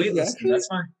 Yeah, I got Did you waitlisted. actually? That's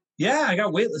fine. Yeah, I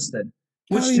got waitlisted.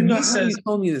 Which How to you me how are says, you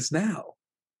telling me this now?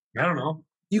 I don't know.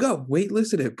 You got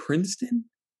waitlisted at Princeton?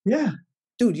 Yeah.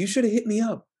 Dude, you should have hit me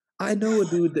up. I know a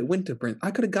dude that went to Princeton.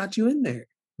 I could have got you in there.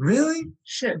 Really?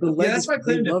 Shit. The Yeah, that's my they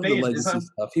claim to love the fame. is legacy I'm-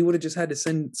 stuff. He would have just had to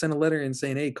send a letter and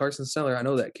saying, "Hey, Carson Seller, I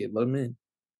know that kid. Let him in."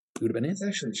 He would have been in. That's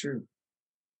actually true.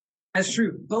 That's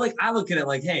true. But like I look at it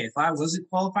like, hey, if I wasn't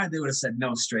qualified, they would have said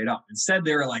no straight up. Instead,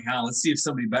 they were like, oh, let's see if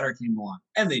somebody better came along.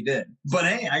 And they did. But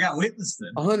hey, I got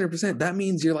waitlisted. 100%. That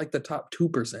means you're like the top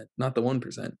 2%, not the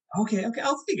 1%. Okay,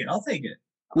 I'll take it. I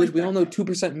Which like we that. all know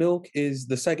 2% milk is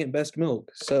the second best milk.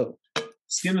 So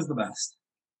Skim is the best.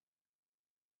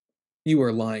 you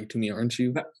are lying to me, aren't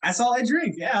you? That's all I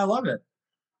drink. Yeah, I love it.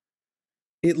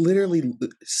 It literally,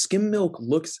 skim milk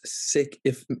looks sick.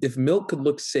 If milk could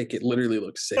look sick, it literally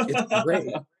looks sick. It's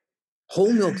great.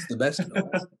 Whole milk's the best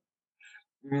milk.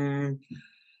 I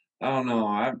don't know.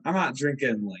 I'm not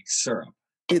drinking like syrup.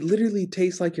 It literally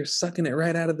tastes like you're sucking it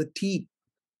right out of the teat.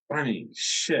 I mean,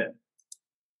 shit.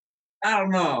 I don't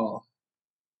know.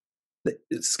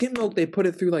 Skim milk, they put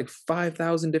it through like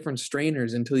 5,000 different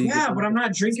strainers until you Yeah, get but I'm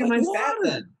not drinking my like fat water.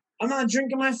 then. I'm not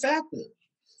drinking my fat then.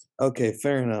 Okay,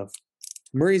 fair enough.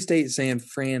 Murray State, San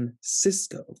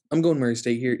Francisco. I'm going Murray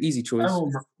State here. Easy choice.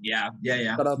 Oh, yeah.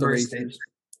 Shout out the Murray Racers. State.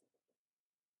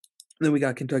 Then we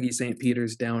got Kentucky St.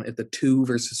 Peter's down at the 2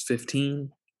 versus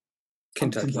 15.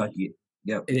 Kentucky.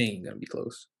 Yep. It ain't gonna be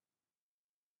close.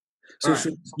 So All right.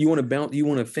 you want to bounce? You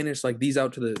want to finish like these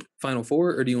out to the Final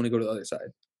Four, or do you want to go to the other side?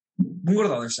 We'll go to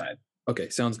the other side. Okay,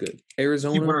 sounds good. Keep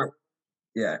Arizona. our-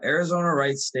 yeah, Arizona,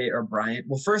 Wright State, or Bryant.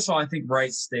 Well, first of all, I think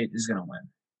Wright State is going to win.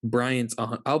 Bryant's.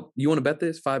 You want to bet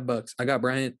this? $5. I got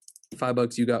Bryant.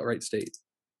 $5. You got Wright State.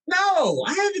 No,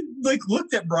 I haven't like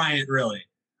looked at Bryant really.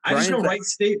 I just know Bryant's- Wright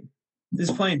State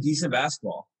is playing decent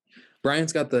basketball.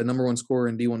 Bryant's got the number 1 scorer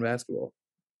in D1 basketball.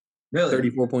 Really?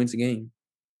 34 points a game.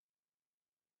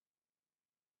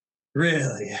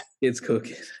 Really? It's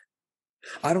cooking.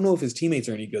 I don't know if his teammates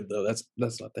are any good though. That's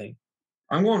the thing.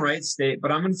 I'm going Wright State,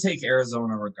 but I'm going to take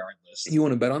Arizona regardless. You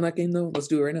want to bet on that game though? Let's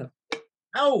do it right now.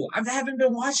 No, I haven't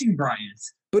been watching Bryant.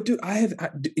 But dude,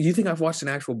 you think I've watched an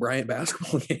actual Bryant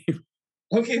basketball game?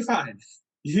 Okay, fine.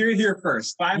 You're here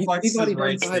first. $5 You says already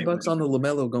Wright done State. $5 on the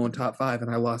LaMelo going top 5,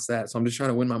 and I lost that. So I'm just trying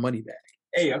to win my money back.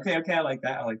 Hey, okay, I like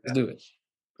that. Let's do it.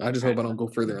 I just hope I don't go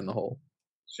further in the hole.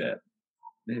 Shit.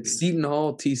 Maybe. Seton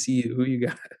Hall, TCU. Who you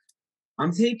got?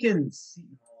 I'm taking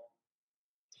Seton Hall.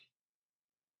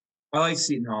 I like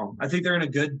Seton Hall. I think they're in a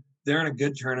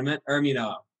good tournament. Or I mean,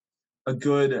 a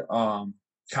good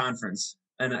conference,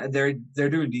 and they're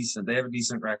doing decent. They have a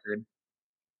decent record.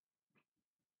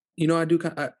 You know,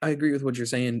 I agree with what you're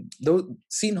saying. Though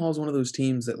Seton Hall is one of those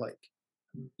teams that like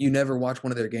you never watch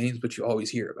one of their games, but you always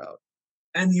hear about.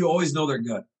 And you always know they're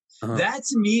good. Uh-huh. That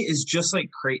to me is just like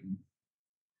Creighton.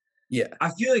 Yeah. I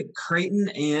feel like Creighton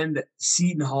and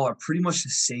Seton Hall are pretty much the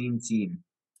same team.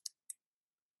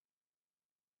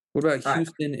 What about All right.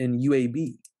 Houston and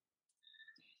UAB?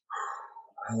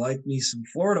 I like me some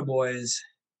Florida boys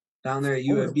down there at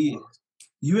UAB.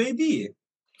 UAB.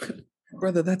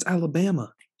 Brother, that's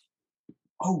Alabama.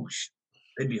 Oh,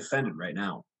 they'd be offended right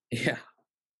now. Yeah.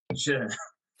 Shit.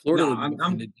 Florida No, would be I'm-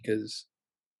 offended because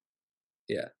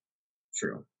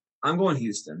True. I'm going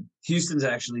Houston. Houston's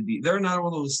actually they're not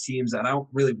one of those teams that I don't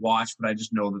really watch, but I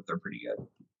just know that they're pretty good.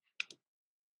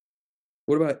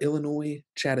 what about Illinois,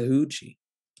 Chattahoochee?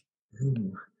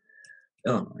 Ooh.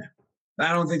 Illinois.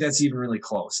 I don't think that's even really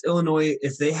close. Illinois,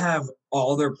 if they have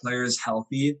all their players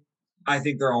healthy, I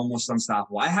think they're almost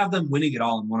unstoppable. I have them winning it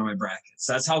all in one of my brackets.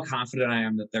 That's how confident I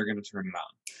am that they're going to turn it on.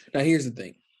 Now, here's the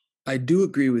thing. I do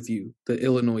agree with you that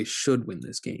Illinois should win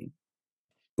this game.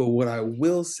 But what I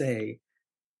will say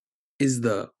is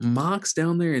the Mocs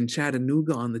down there in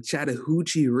Chattanooga on the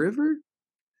Chattahoochee River,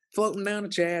 floating down to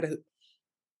Chattahoochee.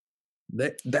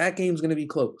 That game's going to be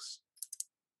close.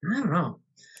 I don't know.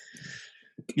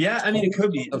 Yeah, I mean, it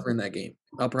could be. Covering that game.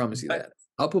 I'll promise you that.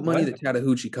 I'll put money that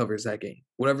Chattahoochee covers that game.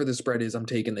 Whatever the spread is, I'm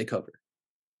taking they cover.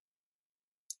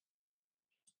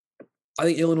 I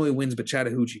think Illinois wins, but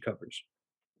Chattahoochee covers.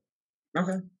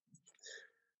 Okay.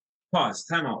 Pause.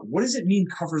 Time out. What does it mean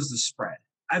covers the spread?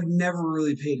 I've never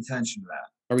really paid attention to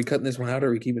that. Are we cutting this one out or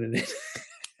are we keeping it in?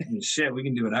 I mean, shit, we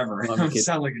can do whatever. No, I don't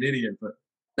sound like an idiot, but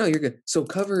no, you're good. So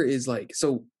cover is like,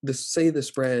 so say the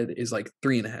spread is like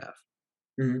 3.5.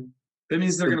 mm-hmm. That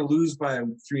means they're going to lose by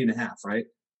 3.5, right?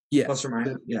 Yeah. Plus or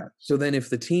minus. Yeah. So then if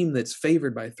the team that's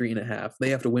favored by 3.5, they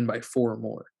have to win by 4 or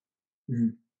more. Mm-hmm.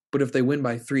 But if they win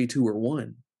by 3, 2, or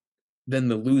 1, then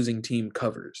the losing team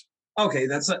covers. Okay,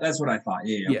 that's what I thought.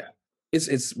 Yeah.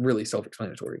 It's really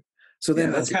self-explanatory. So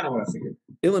then that's kind of what I figured.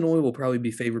 Illinois will probably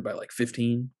be favored by like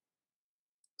 15.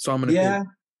 So I'm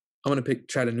gonna pick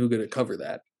Chattanooga to cover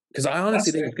that because I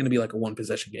honestly think it's gonna be like a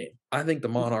 1-possession game. I think the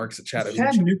Monarchs at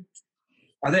Chattanooga.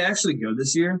 Are they actually good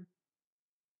this year?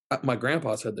 My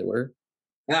grandpa said they were.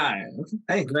 Okay.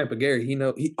 Hey, Grandpa Gary,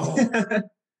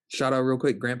 shout out real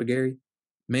quick, Grandpa Gary.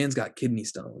 Man's got kidney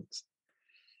stones.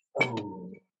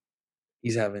 Oh,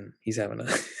 he's having a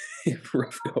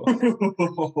rough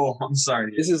go. I'm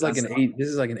sorry. This is like an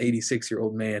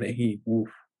 86-year-old man, and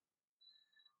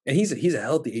he's a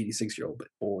healthy 86-year-old, but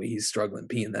boy, he's struggling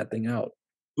peeing that thing out.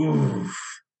 Oof.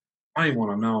 I don't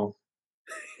want to know.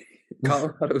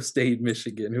 Colorado State,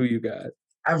 Michigan. Who you got?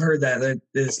 I've heard that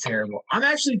is terrible. I'm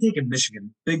actually taking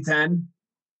Michigan. Big Ten.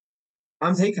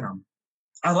 I'm taking them.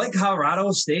 I like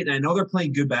Colorado State, and I know they're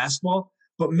playing good basketball,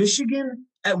 but Michigan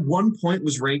at one point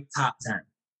was ranked top 10.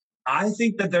 I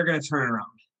think that they're going to turn it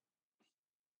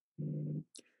around.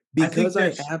 Because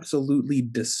I absolutely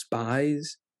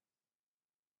despise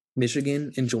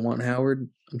Michigan and Juwan Howard,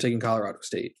 I'm taking Colorado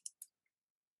State.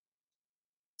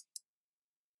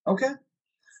 Okay.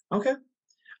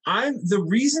 The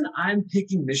reason I'm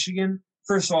picking Michigan,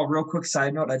 first of all, real quick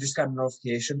side note, I just got a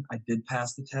notification. I did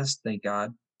pass the test, thank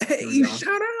God. Hey,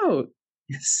 shout out.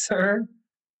 Yes, sir.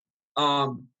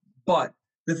 But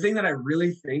the thing that I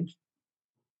really think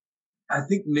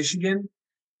Michigan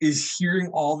is hearing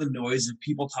all the noise of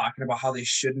people talking about how they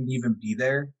shouldn't even be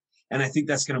there. And I think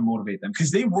that's going to motivate them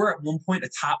because they were at one point a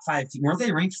top 5 team. Weren't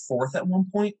they ranked 4th at one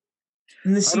point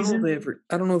in the season?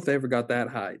 I don't know if they ever got that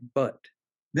high, but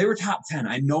they were top 10.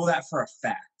 I know that for a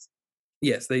fact.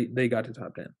 Yes, they got to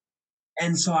top 10.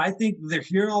 And so I think they're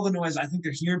hearing all the noise. I think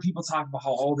they're hearing people talk about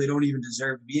how, they don't even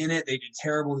deserve to be in it. They did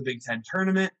terrible in the Big Ten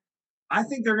tournament. I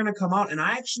think they're going to come out, and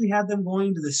I actually had them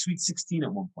going to the Sweet 16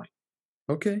 at one point.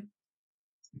 Okay.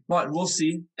 But we'll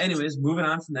see. Anyways, moving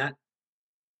on from that.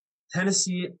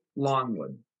 Tennessee,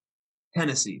 Longwood.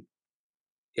 Tennessee.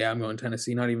 Yeah, I'm going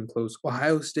Tennessee. Not even close.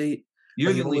 Ohio State.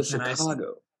 You're the only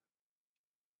Chicago.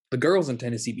 The girls in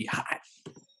Tennessee be hot.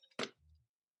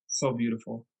 So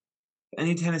beautiful.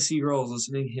 Any Tennessee girls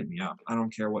listening, hit me up. I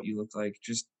don't care what you look like.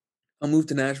 Just I'll move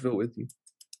to Nashville with you.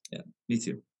 Yeah, me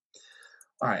too.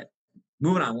 All right.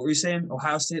 Moving on. What were you saying?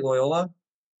 Ohio State, Loyola?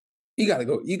 You got to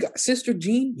go. You got Sister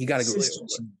Jean. You got to go. Loyola.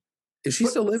 Is she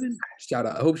still living? Shout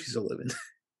out. I hope she's still living.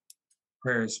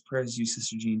 Prayers to you,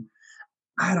 Sister Jean.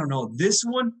 I don't know. This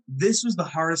was the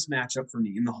hardest matchup for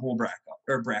me in the whole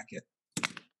bracket.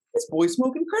 This boy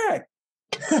smoking crack.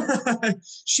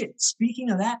 Shit. Speaking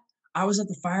of that, I was at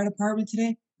the fire department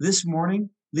today. This morning,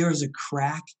 there was a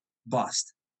crack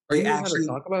bust. Are you actually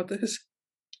talk about this?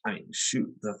 I mean, shoot,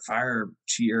 the fire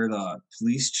chief or the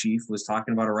police chief was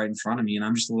talking about it right in front of me, and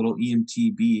I'm just a little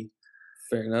EMTB.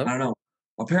 Fair enough. I don't know.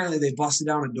 Apparently, they busted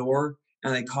down a door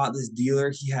and they caught this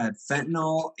dealer. He had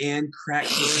fentanyl and crack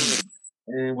cocaine.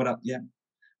 And what up? Yeah.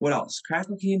 What else? Crack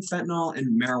cocaine, fentanyl,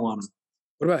 and marijuana.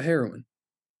 What about heroin?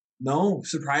 No,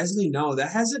 surprisingly, no.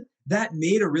 That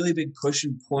made a really big push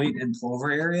in Point and Plover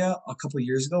area a couple of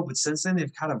years ago, but since then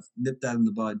they've kind of nipped that in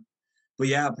the bud. But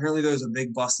yeah, apparently there was a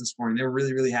big bust this morning. They were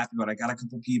really, really happy about it. I got a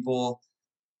couple people.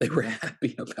 They were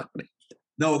happy about it.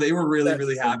 No, they were really,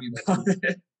 really happy about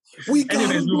it. We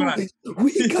got it.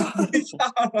 We got it.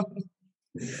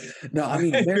 No, I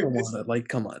mean marijuana. Like,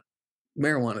 come on,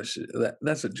 marijuana.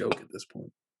 That's a joke at this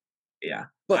point. Yeah,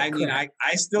 but I mean, I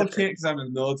still can't because I'm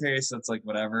in the military, so it's like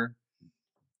whatever.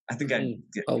 I think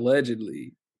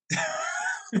allegedly.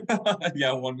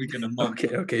 Yeah, 1 week in a month.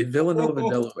 Okay. Villanova,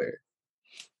 Delaware.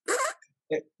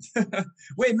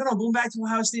 Wait, no, going back to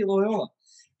Ohio State Loyola.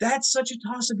 That's such a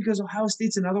toss-up because Ohio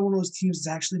State's another one of those teams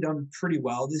that's actually done pretty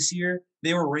well this year.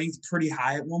 They were ranked pretty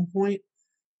high at one point,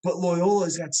 but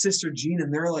Loyola's got Sister Jean,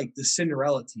 and they're like the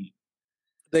Cinderella team.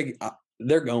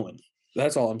 They're going.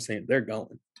 That's all I'm saying. They're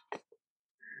going.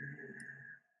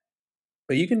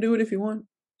 But you can do it if you want.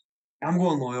 I'm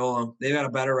going Loyola. They got a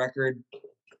better record.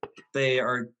 They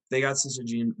got Sister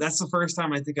Jean. That's the first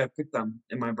time I think I picked them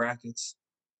in my brackets.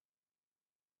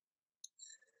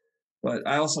 But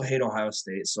I also hate Ohio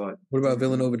State. So What about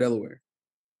Villanova, Delaware?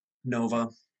 Nova.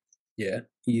 Yeah,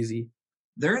 easy.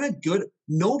 They're in a good –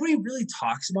 nobody really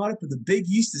talks about it, but the Big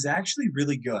East is actually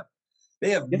really good. They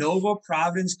have Nova,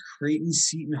 Providence, Creighton,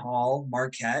 Seton Hall,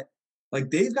 Marquette. Like,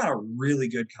 they've got a really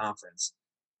good conference.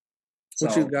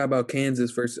 What you got about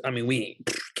Kansas first? I mean, we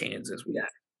ain't Kansas.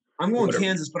 I'm going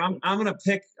Kansas, but I'm gonna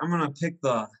pick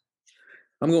the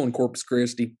I'm going Corpus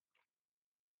Christi.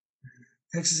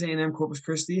 Texas A&M Corpus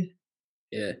Christi.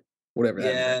 Yeah, whatever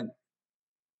that means.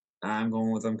 I'm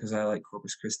going with them because I like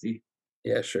Corpus Christi.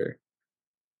 Yeah, sure.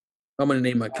 I'm gonna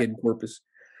name my kid Corpus.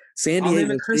 San I'll name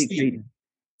Diego it Christy.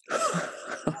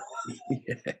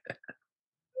 Yeah.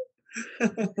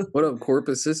 What up,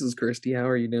 Corpus? This is Christy. How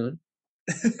are you doing?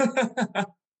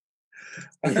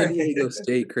 San Diego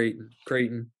State, Creighton.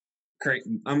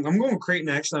 I'm going with Creighton.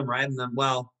 Actually, I'm riding them.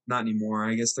 Well, not anymore.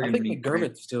 I guess they're I going to think be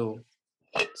McDermott's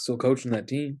still coaching that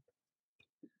team.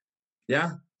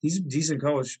 Yeah, he's a decent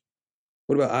coach.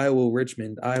 What about Iowa,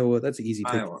 Richmond? Iowa, that's an easy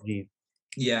pick Iowa. for me.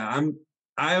 Yeah,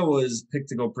 Iowa's picked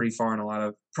to go pretty far in a lot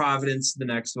of Providence. The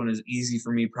next one is easy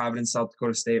for me. Providence, South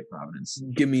Dakota State, Providence.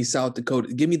 Give me South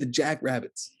Dakota. Give me the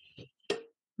Jackrabbits.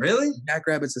 Really?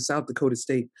 Jackrabbits of South Dakota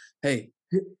State. Hey.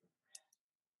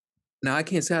 Now, I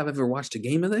can't say I've ever watched a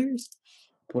game of theirs.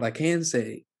 What I can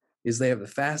say is they have the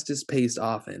fastest paced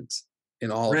offense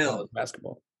in all of college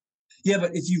basketball. Yeah,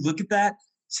 but if you look at that,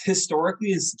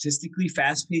 historically and statistically,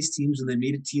 fast-paced teams, when they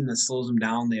meet a team that slows them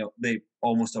down, they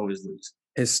almost always lose.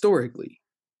 Historically,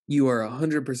 you are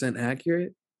 100%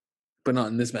 accurate, but not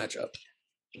in this matchup.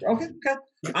 Okay.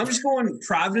 I'm just going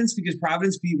Providence because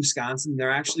Providence beat Wisconsin.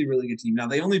 They're actually a really good team. Now,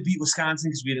 they only beat Wisconsin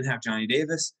because we didn't have Johnny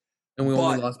Davis. And we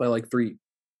only lost by like 3.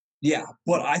 Yeah,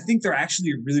 but I think they're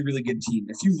actually a really, really good team.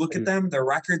 If you look at them, their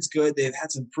record's good. They've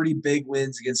had some pretty big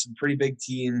wins against some pretty big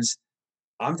teams.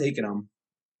 I'm taking them.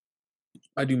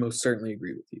 I do most certainly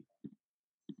agree with you.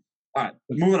 All right,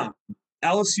 moving on.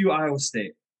 LSU, Iowa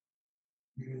State.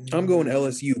 I'm going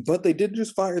LSU, but they did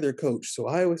just fire their coach, so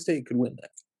Iowa State could win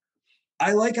that.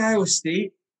 I like Iowa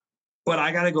State, but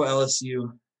I got to go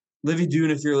LSU. Livy Dune,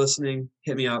 if you're listening,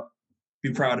 hit me up.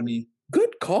 Be proud of me.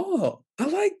 Good call. I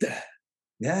like that.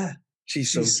 Yeah.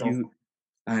 She's so cute.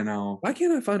 I know. Why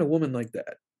can't I find a woman like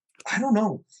that? I don't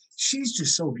know. She's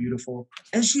just so beautiful.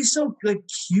 And she's so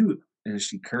cute. And is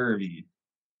she curvy?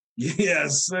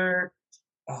 Yes, sir.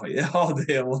 Oh, yeah, all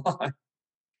day long.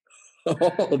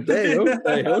 All day,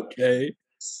 okay.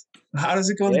 How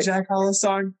does it go in the Jack Harlow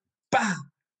song? Bah,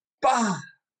 bah,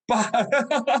 bah.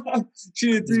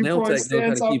 She did 3-point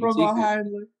stance up from behind.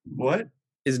 What?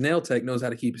 His nail tech knows how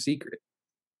to keep a secret.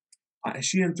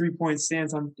 She in 3-point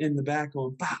stance in the back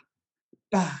going, bah,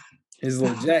 bah. His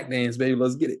little jack dance, baby.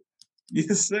 Let's get it.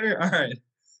 Yes, sir. All right.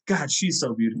 God, she's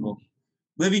so beautiful.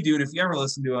 Livy Dune, if you ever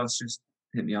listen to us, just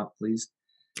hit me up, please.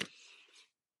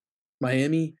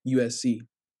 Miami, USC.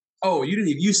 Oh,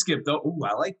 you skipped. Oh,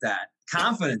 I like that.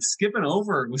 Confidence, skipping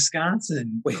over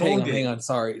Wisconsin. Wait, hang on.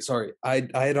 Sorry. I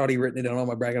had already written it down on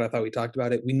my bracket. I thought we talked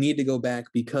about it. We need to go back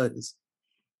because,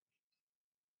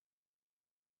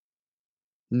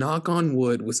 knock on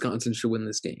wood, Wisconsin should win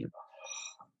this game.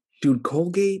 Dude,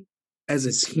 Colgate as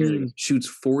a team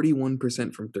shoots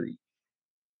 41% from 3.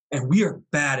 And we are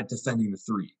bad at defending the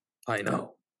 3. I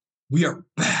know. We are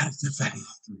bad at defending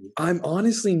the 3. I'm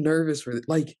honestly nervous for it.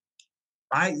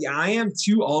 I am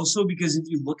too also because if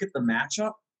you look at the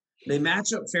matchup, they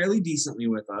match up fairly decently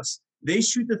with us. They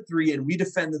shoot the 3 and we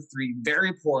defend the 3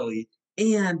 very poorly.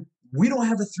 And we don't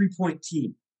have a 3-point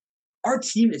team. Our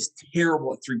team is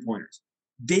terrible at 3-pointers.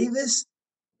 Davison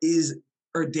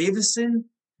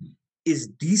is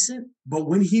decent, but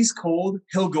when he's cold,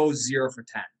 he'll go 0 for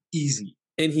 10. Easy.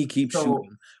 And he keeps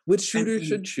shooting. Which shooter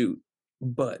should shoot?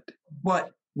 But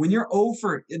when you're 0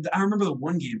 for – I remember the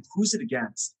one game. Who's it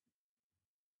against?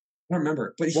 I don't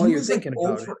remember. But while you're thinking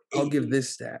about it, I'll give this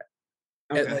stat.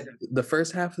 Okay. The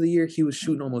first half of the year, he was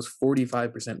shooting almost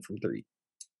 45% from 3.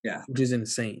 Yeah. Which is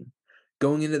insane.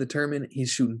 Going into the tournament, he's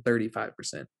shooting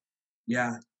 35%.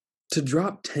 Yeah. To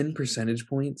drop 10 percentage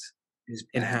points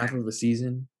in half of a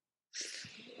season.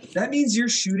 That means you're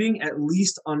shooting at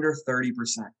least under 30%.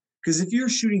 Because if you're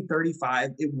shooting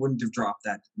 35, it wouldn't have dropped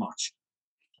that much.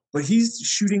 but he's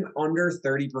shooting under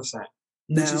 30%, which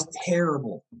Now, is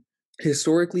terrible.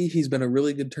 historically, he's been a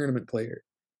really good tournament player.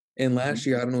 And last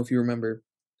year, I don't know if you remember,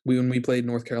 when we played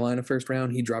North Carolina first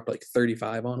round, he dropped like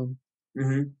 35 on him.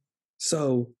 Mm-hmm.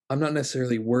 So I'm not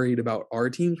necessarily worried about our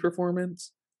team's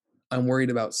performance. I'm worried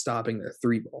about stopping their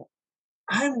 3-ball.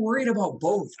 I'm worried about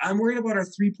both. I'm worried about our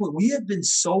 3-point. We have been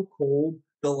so cold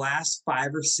the last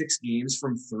 5 or 6 games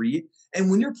from 3. And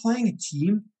when you're playing a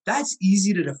team, that's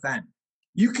easy to defend.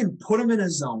 You can put them in a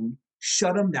zone,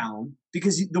 shut them down,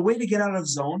 because the way to get out of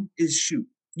zone is shoot.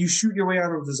 You shoot your way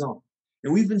out of the zone.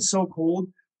 And we've been so cold,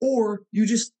 or you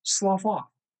just slough off.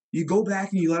 You go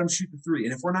back and you let them shoot the 3.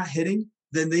 And if we're not hitting,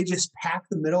 then they just pack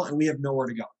the middle and we have nowhere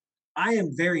to go. I am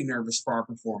very nervous for our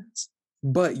performance.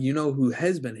 But you know who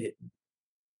has been hitting?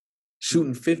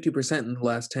 Shooting 50% in the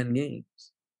last 10 games.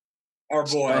 Our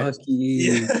boy. Chucky.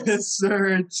 Yes,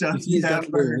 sir. Chucky. He's got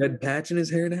the red patch in his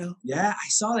hair now. Yeah, I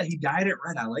saw that. He dyed it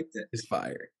red. I liked it. It's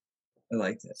fire. I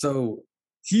liked it. So,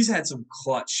 He's had some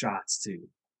clutch shots too.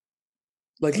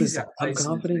 like, He's listen, got I'm ice in his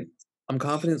confident. veins. I'm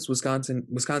confident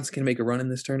Wisconsin can make a run in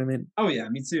this tournament. Oh yeah,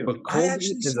 me too. But I Colgate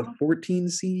actually is a saw, 14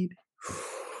 seed.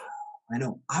 I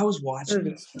know. I was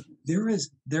watching. There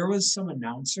was some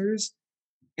announcers,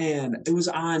 and it was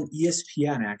on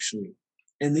ESPN actually,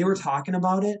 and they were talking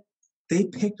about it. They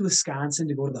picked Wisconsin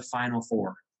to go to the Final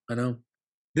Four. I know.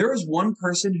 There was one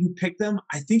person who picked them.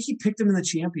 I think he picked them in the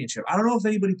championship. I don't know if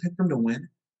anybody picked them to win,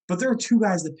 but there were 2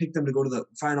 guys that picked them to go to the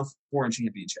Final Four and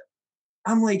championship.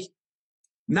 I'm like,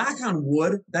 knock on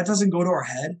wood, that doesn't go to our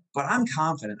head, but I'm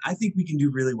confident. I think we can do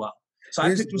really well. So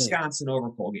Here's I picked the thing. Wisconsin over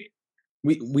Colgate.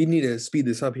 We need to speed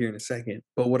this up here in a second.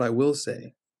 But what I will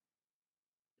say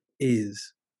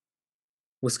is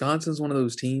Wisconsin's one of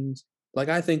those teams, like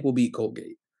I think we'll beat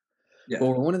Colgate. Yeah. But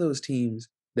we're one of those teams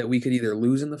that we could either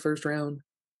lose in the first round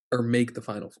or make the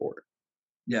Final Four.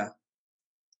 Yeah.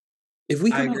 If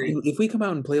we I come agree.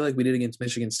 out and play like we did against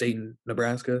Michigan State and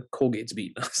Nebraska, Colgate's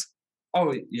beating us.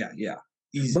 Oh, yeah.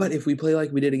 Easy. But if we play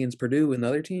like we did against Purdue and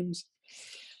other teams,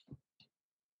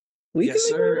 we Yes,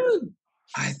 can make a sir. run.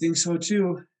 I think so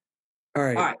too. All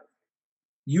right. All right.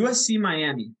 USC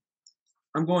Miami.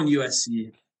 I'm going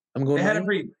USC. I'm going They had a Miami.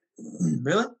 pretty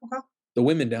really? Okay. The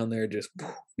women down there are just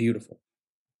beautiful.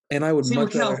 And I would Same much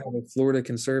with rather Cal. have a Florida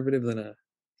conservative than a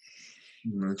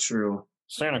True.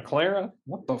 Santa Clara.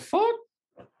 What the fuck?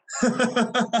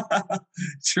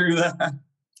 True that.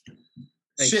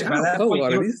 Hey, Shit, shout by out that point,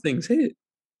 Coldwater, you these things hit.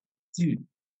 dude,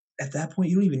 at that point,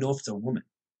 you don't even know if it's a woman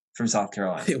from South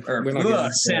Carolina. Or We're not getting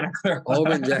into Santa Clara.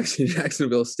 Auburn,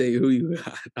 Jacksonville State. Who you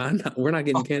got? We're not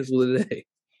getting canceled today.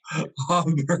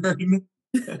 Auburn.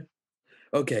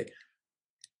 Okay.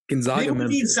 Gonzaga, Maybe we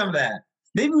need Memphis. some of that.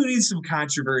 Maybe we need some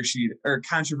controversy.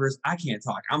 I can't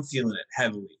talk. I'm feeling it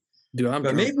heavily. Dude, I'm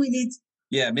But drunk. maybe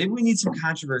we need some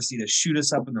controversy to shoot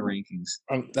us up in the rankings.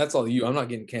 That's all you. I'm not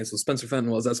getting canceled. Spencer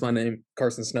Fenton was. That's my name.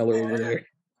 Carson Sneller over there.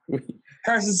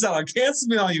 Carson Seller, cancel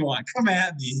me all you want. Come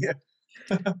at me.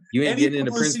 You ain't Any getting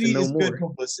into publicity Princeton no is good more.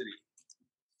 publicity.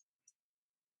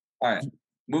 All right.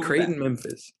 Moving Creighton, back.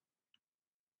 Memphis.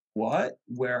 What?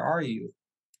 Where are you?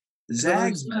 on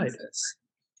Zags the side. Memphis.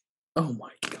 Oh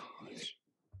my gosh.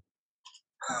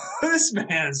 This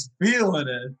man's feeling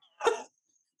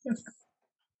it.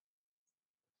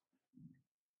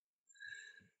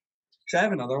 Should I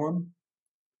have another one?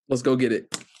 Let's go get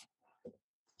it.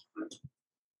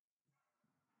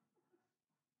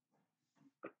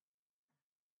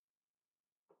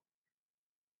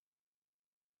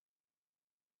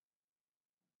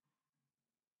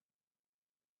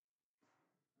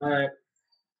 All right.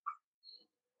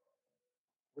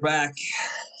 We're back.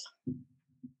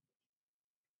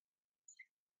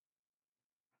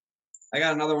 I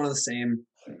got another one of the same.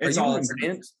 It's Are you all wearing it's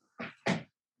pants? Am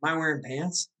I wearing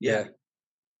pants? Yeah.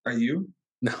 Are you?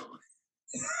 No.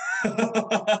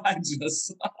 I just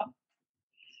saw.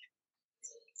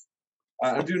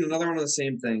 I'm doing another one of the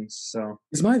same things. So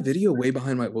Is my video way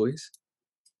behind my voice?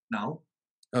 no,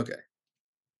 Okay.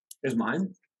 here's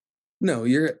mine. No,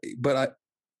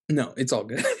 no, it's all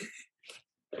good.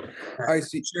 All right,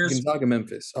 so Cheers. Gonzaga,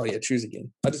 Memphis. Oh yeah, choose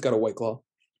again. I just got a White Claw.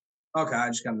 Okay, I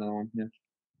just got another one. Yeah.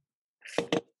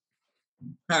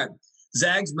 All right,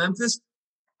 Zags Memphis.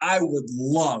 I would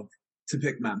love to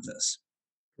pick Memphis.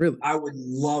 Really? I would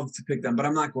love to pick them, but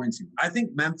I'm not going to. I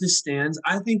think Memphis stands.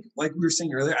 I think, like we were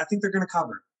saying earlier, I think they're going to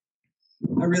cover.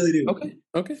 I really do.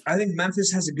 Okay. I think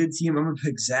Memphis has a good team. I'm going to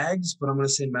pick Zags, but I'm going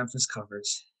to say Memphis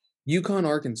covers. UConn,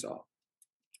 Arkansas.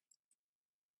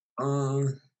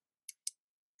 I'm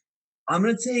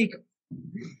going to take –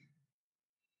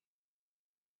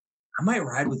 I might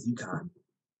ride with UConn.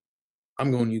 I'm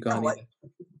going UConn. I like-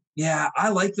 Yeah, I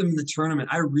like them in the tournament.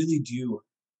 I really do.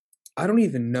 I don't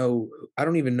even know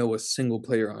a single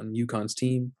player on UConn's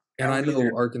team, and I I don't know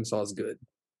either. Arkansas is good.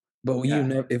 But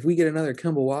Yeah. if we get another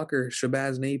Kemba Walker,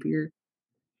 Shabazz Napier,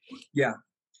 Yeah.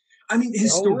 I mean, they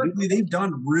all do. historically, they've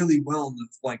done really well in the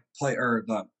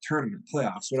the tournament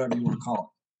playoffs, whatever you want to call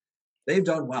it. They've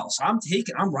done well, so I'm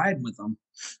riding with them.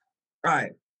 All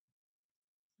right.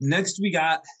 Next, we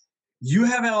got you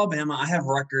have Alabama. I have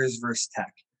Rutgers versus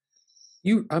Tech.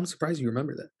 I'm surprised you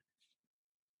remember that.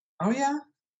 Oh yeah,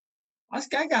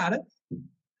 I got it.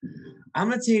 I'm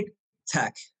gonna take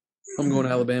Tech. I'm going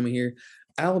to Alabama here.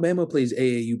 Alabama plays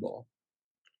AAU ball,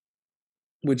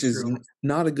 which is True.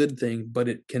 not a good thing, but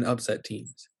it can upset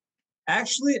teams.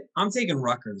 Actually, I'm taking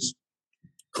Rutgers.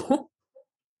 Okay.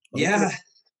 Yeah.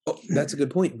 Oh, that's a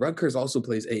good point. Rutgers also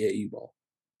plays AAU ball.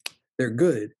 They're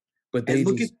good, but And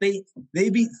they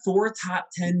beat 4 top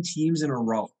 10 teams in a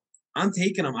row. I'm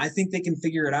taking them. I think they can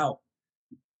figure it out.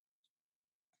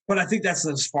 But I think that's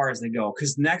as far as they go.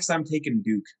 Because next I'm taking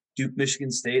Duke. Duke, Michigan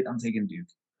State. I'm taking Duke.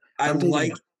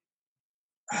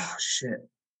 Oh shit.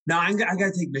 No, I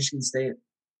gotta take Michigan State.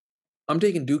 I'm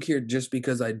taking Duke here just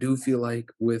because I do feel like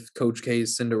with Coach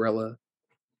K's Cinderella,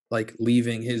 like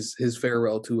leaving his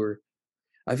farewell tour,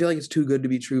 I feel like it's too good to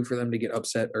be true for them to get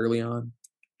upset early on.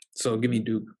 So give me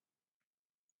Duke.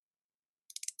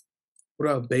 What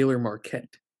about Baylor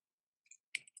Marquette?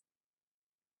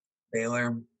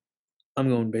 Baylor. I'm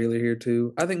going Baylor here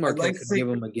too. I think Marquette could give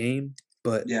them a game,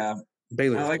 but yeah,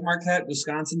 Baylor. I like Marquette,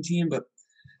 Wisconsin team, but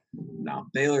no,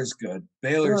 Baylor's good.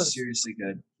 Baylor's seriously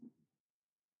good.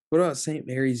 What about St.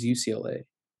 Mary's UCLA?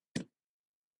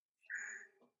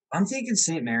 I'm taking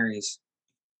St. Mary's.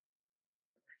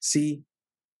 See,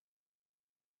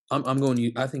 I'm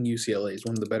going. I think UCLA is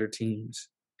one of the better teams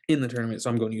in the tournament, so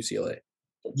I'm going UCLA.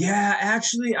 Yeah,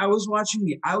 actually, I was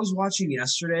watching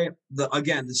yesterday.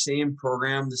 The same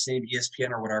program, the same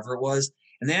ESPN or whatever it was,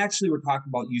 and they actually were talking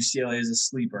about UCLA as a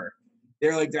sleeper.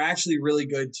 They're actually a really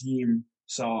good team.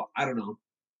 So I don't know.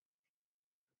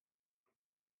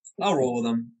 I'll roll with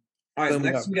them. All right,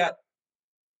 next we got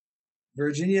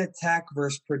Virginia Tech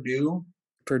versus Purdue.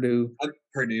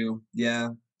 Purdue, yeah.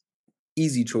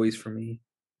 Easy choice for me.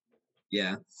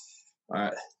 Yeah. All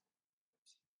right.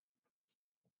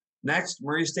 Next,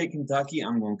 Murray State, Kentucky.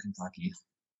 I'm going Kentucky.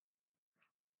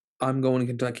 I'm going to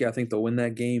Kentucky. I think they'll win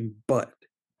that game, but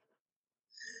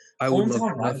I would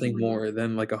love nothing more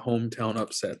than like a hometown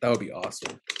upset. That would be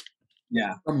awesome.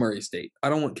 Yeah. From Murray State. I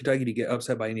don't want Kentucky to get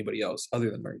upset by anybody else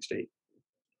other than Murray State.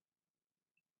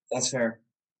 That's fair.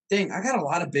 Dang, I got a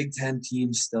lot of Big Ten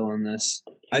teams still in this.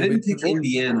 I didn't pick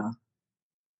Indiana.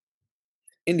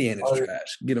 Indiana's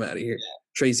trash. Get them out of here. Yeah.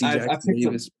 Tracy Jackson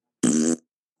Davis.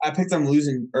 I picked them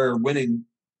losing or winning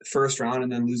the first round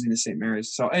and then losing to St.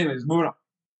 Mary's. So, anyways, moving on.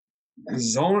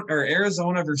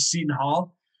 Arizona versus Seton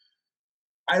Hall.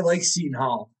 I like Seton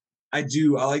Hall. I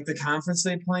do. I like the conference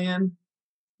they play in,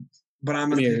 but I'm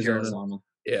going to pick Arizona.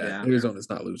 Yeah, Arizona's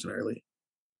not losing early.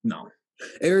 No.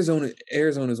 Arizona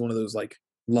is one of those like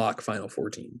lock Final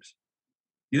Four teams.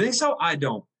 You think so? I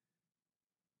don't.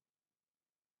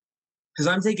 Because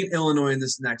I'm taking Illinois in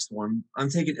this next one. I'm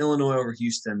taking Illinois over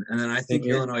Houston, and then I think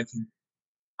Illinois can.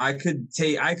 I could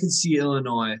see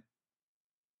Illinois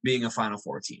being a Final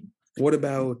Four team. What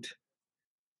about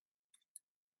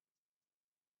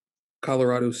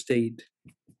Colorado State,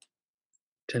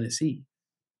 Tennessee?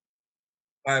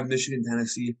 I have Michigan,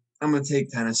 Tennessee. I'm gonna take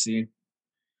Tennessee.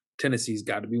 Tennessee's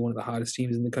got to be one of the hottest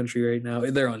teams in the country right now.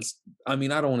 I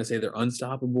mean, I don't want to say they're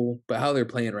unstoppable, but how they're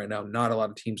playing right now, not a lot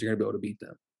of teams are going to be able to beat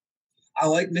them. I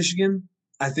like Michigan.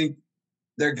 I think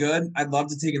they're good. I'd love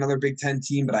to take another Big Ten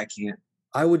team, but I can't.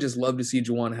 I would just love to see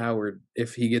Juwan Howard,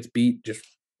 if he gets beat, just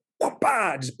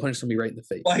punch somebody right in the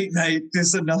face. Fight night.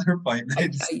 Just another fight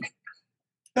night.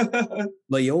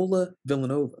 Loyola,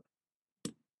 Villanova.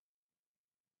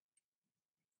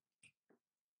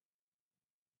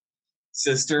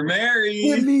 Sister Mary.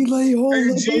 Give me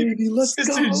Loyola, baby. Let's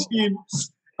Sister go. Jean.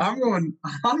 I'm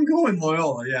going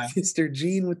Loyola, yeah. Sister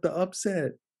Jean with the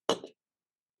upset.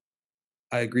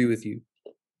 I agree with you.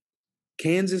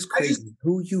 Kansas Creighton.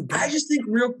 Who you got? I just think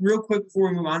real quick before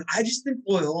we move on, I just think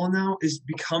Loyola now is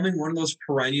becoming one of those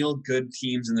perennial good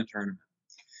teams in the tournament.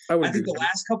 I think the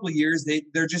last couple of years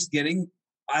they're just getting,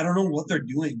 I don't know what they're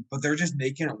doing, but they're just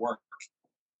making it work.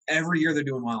 Every year they're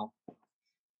doing well.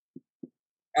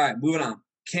 All right, moving on.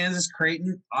 Kansas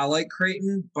Creighton. I like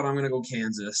Creighton, but I'm going to go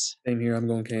Kansas. Same here. I'm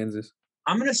going Kansas.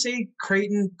 I'm going to say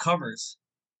Creighton covers.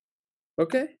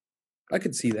 Okay. I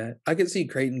could see that. I could see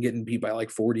Creighton getting beat by like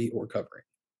 40 or covering.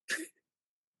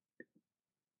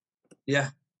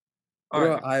 Yeah. What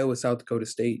about Iowa, South Dakota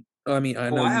State? I mean, I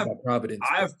Oh, know I you have- got Providence.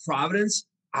 I have Providence.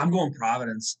 I'm going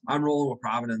Providence. I'm rolling with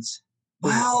Providence. but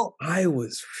Well,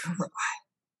 Iowa's.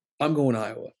 I'm going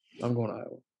Iowa. I'm going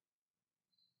Iowa.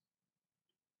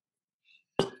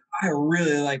 I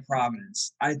really like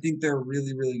Providence. I think they're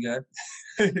really, really good.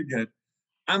 Good.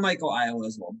 I might go Iowa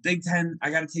as well. Big Ten. I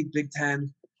got to take Big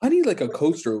Ten. I need like a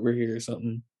coaster over here or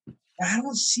something. But I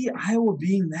don't see Iowa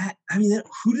being that. I mean,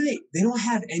 who do they? They don't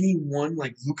have anyone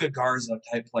like Luka Garza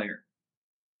type player.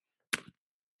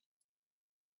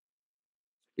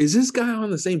 Is this guy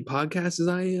on the same podcast as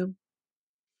I am?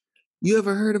 You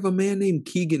ever heard of a man named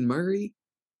Keegan Murray?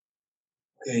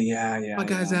 Yeah. My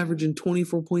guy's yeah. averaging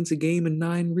 24 points a game and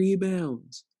 9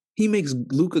 rebounds. He makes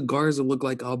Luka Garza look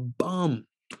like a bum.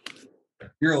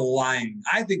 You're lying.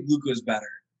 I think Luka is better.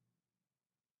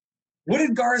 What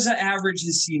did Garza average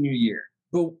his senior year?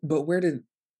 But where did?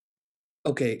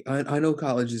 Okay, I know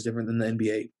college is different than the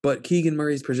NBA, but Keegan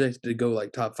Murray's projected to go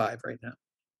like top 5 right now.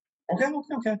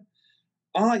 Okay.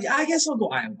 Yeah, I guess I'll go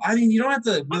Iowa. I mean, you don't have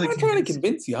to really. I'm not trying to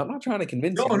convince you. I'm not trying to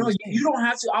convince you. No, you don't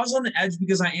have to. I was on the edge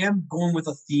because I am going with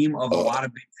a theme of a lot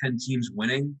of Big Ten teams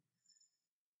winning.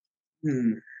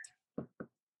 No,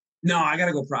 I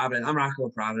gotta go Providence. I'm not going to go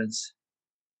Providence.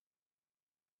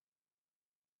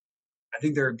 I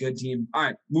think they're a good team. All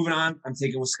right, moving on. I'm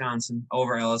taking Wisconsin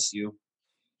over LSU.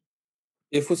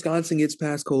 If Wisconsin gets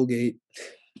past Colgate,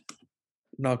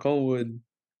 knock on wood,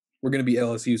 we're going to be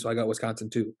LSU, so I got Wisconsin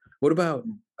too. What about,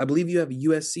 I believe you have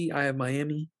USC, I have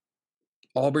Miami.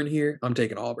 Auburn here, I'm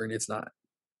taking Auburn. It's not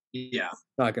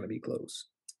going to be close.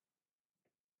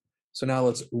 So now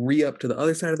let's re-up to the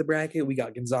other side of the bracket. We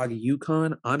got Gonzaga,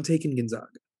 UConn. I'm taking Gonzaga.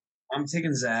 I'm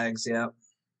taking Zags, yeah.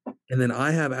 And then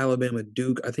I have Alabama,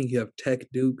 Duke. I think you have Tech,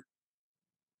 Duke.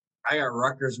 I got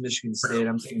Rutgers, Michigan State.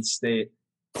 I'm taking State.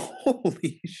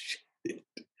 Holy shit.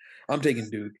 I'm taking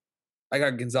Duke. I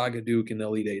got Gonzaga, Duke in the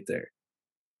Elite Eight there.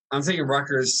 I'm taking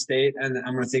Rutgers, State, and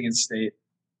I'm going to take in State.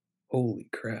 Holy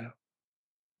crap.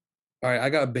 All right, I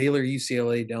got Baylor,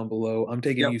 UCLA down below. I'm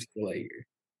taking UCLA here.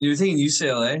 You're taking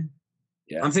UCLA?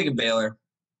 Yeah. I'm taking Baylor.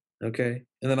 Okay.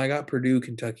 And then I got Purdue,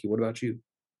 Kentucky. What about you?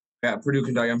 Yeah, Purdue,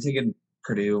 Kentucky. I'm taking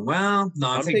Purdue. Well, no,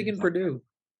 I'm taking Purdue.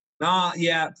 No,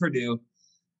 yeah, Purdue.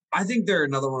 I think they're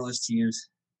another one of those teams.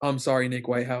 I'm sorry, Nick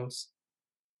Whitehouse.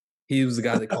 He was the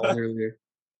guy that called earlier.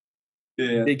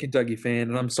 Yeah. Big Kentucky fan,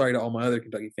 and I'm sorry to all my other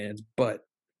Kentucky fans, but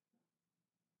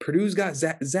Purdue's got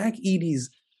Zach Edey's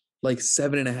like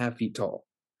 7.5 feet tall.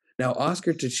 Now,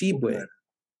 Oscar Tshiebwe,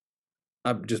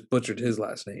 I've just butchered his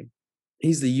last name.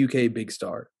 He's the UK big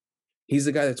star. He's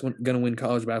the guy that's going to win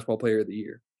College Basketball Player of the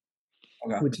Year,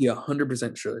 which he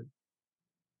 100% should.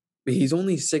 But he's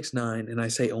only 6'9", and I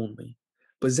say only.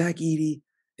 But Zach Edey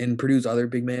and Purdue's other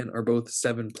big man are both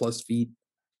 7+ feet.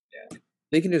 Yeah.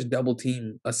 They can just double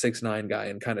team a 6'9" guy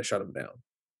and kind of shut him down.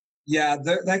 Yeah,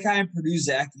 that guy in Purdue,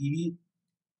 Zach Edey,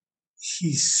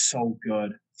 he's so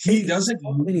good. He doesn't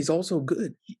move. And he's also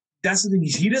good. That's the thing.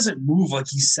 He doesn't move like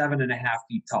he's 7.5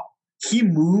 feet tall. He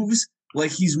moves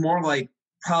like he's more like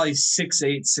probably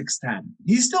 6'8", 6'10".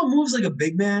 He still moves like a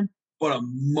big man, but a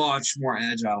much more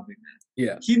agile big man.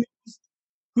 Yeah.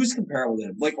 Who's comparable to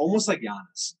him? Like almost like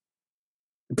Giannis.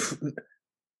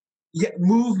 Yeah,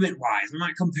 movement wise, I'm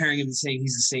not comparing him and saying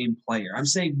he's the same player. I'm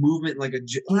saying movement like a.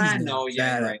 I know,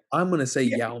 yeah, right. I'm gonna say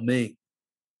Yao Ming.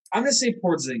 I'm gonna say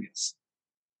Porzingis.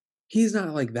 He's not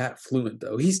like that fluent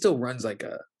though. He still runs like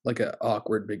a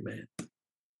awkward big man.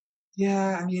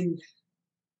 Yeah, I mean,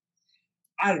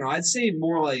 I don't know. I'd say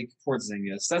more like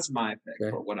Porzingis. That's my pick,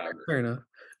 Okay. but whatever. Fair enough.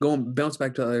 Bounce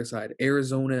back to the other side.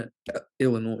 Arizona,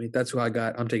 Illinois. That's who I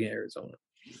got. I'm taking Arizona.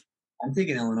 I'm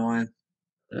taking Illinois.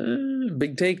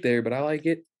 Big take there, but I like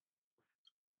it.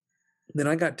 Then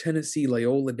I got Tennessee,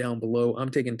 Loyola down below. I'm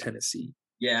taking Tennessee.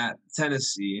 Yeah,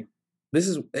 Tennessee. This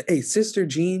is, hey, Sister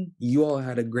Jean, you all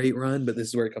had a great run, but this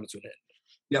is where it comes to an end.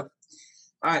 Yep.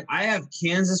 All right, I have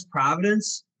Kansas,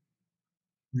 Providence.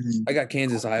 I got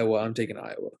Kansas, Iowa. I'm taking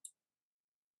Iowa.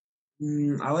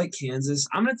 I like Kansas.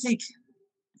 I'm gonna take.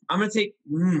 I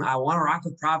want to rock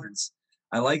with Providence.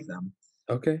 I like them.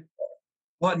 Okay.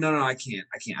 What? No, I can't.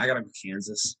 I gotta go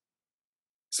Kansas.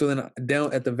 So then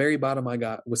down at the very bottom, I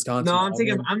got Wisconsin. No, I'm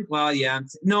taking. I'm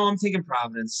taking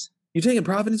Providence. You taking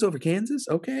Providence over Kansas?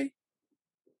 Okay.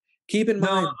 Keep in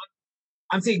mind. No,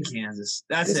 I'm taking Kansas.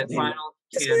 That's it. Final.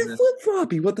 Kansas.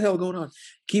 Flip-floppy. What the hell going on?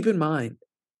 Keep in mind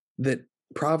that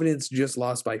Providence just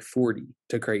lost by 40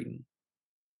 to Creighton.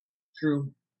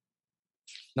 True.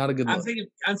 Not a good look.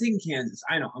 I'm taking Kansas.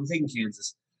 I know. I'm taking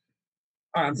Kansas.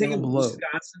 All right, I'm taking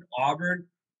Wisconsin, Auburn.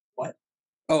 What?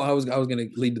 Oh, I was going to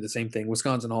lead to the same thing.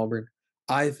 Wisconsin, Auburn.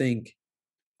 I think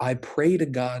I pray to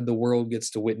God the world gets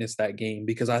to witness that game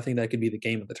because I think that could be the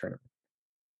game of the tournament.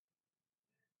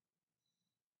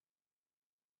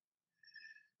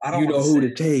 I don't You want know to who say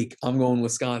to take. I'm going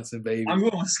Wisconsin, baby. I'm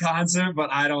going Wisconsin,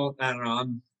 but I don't know.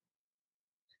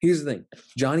 Here's the thing.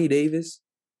 Johnny Davis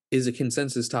is a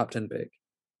consensus top 10 pick.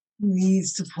 He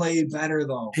needs to play better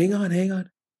though. Hang on.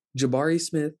 Jabari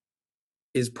Smith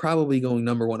is probably going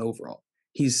number 1 overall.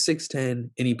 He's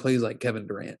 6'10", and he plays like Kevin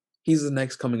Durant. He's the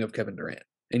next coming of Kevin Durant,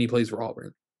 and he plays for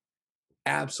Auburn.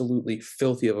 Absolutely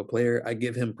filthy of a player. I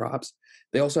give him props.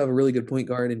 They also have a really good point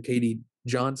guard in KD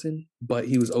Johnson, but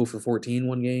he was 0 for 14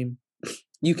 one game.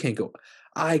 You can't go.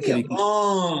 I could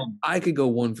go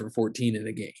 1 for 14 in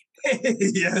a game.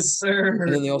 Yes, sir.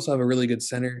 And then they also have a really good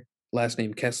center, last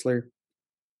name Kessler.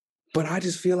 But I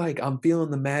just feel like I'm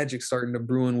feeling the magic starting to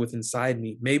brewing with inside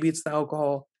me. Maybe it's the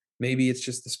alcohol. Maybe it's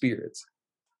just the spirits.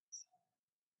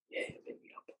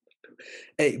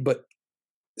 Hey, but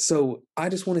so I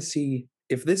just want to see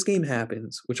if this game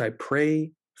happens, which I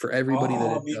pray for everybody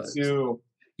that it does. Too.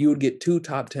 You would get 2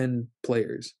 top 10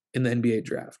 players in the NBA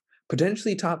draft.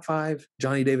 Potentially top 5.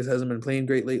 Johnny Davis hasn't been playing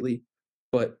great lately,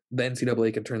 but the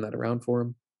NCAA can turn that around for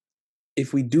him.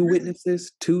 If we do witness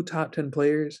this, 2 top 10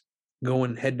 players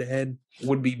going head to head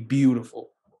would be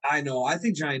beautiful. I know. I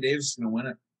think Johnny Davis is going to win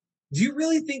it. Do you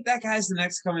really think that guy's the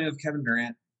next coming of Kevin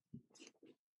Durant?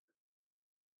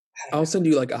 I'll send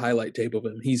you like a highlight tape of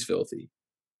him. He's filthy.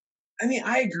 I mean,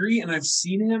 I agree, and I've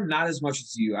seen him, not as much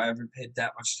as you. I haven't paid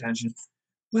that much attention.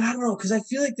 But I don't know, because I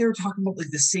feel like they were talking about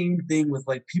like the same thing with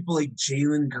like people like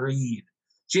Jalen Green.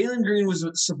 Jalen Green was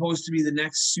supposed to be the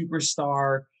next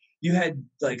superstar. You had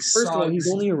like First of all, he's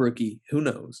Suggs. only a rookie. Who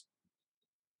knows?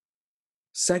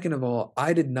 Second of all,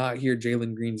 I did not hear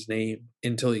Jalen Green's name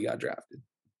until he got drafted.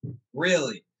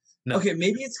 Really? No. Okay,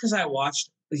 maybe it's because I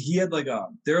watched. He had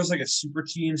there was like a super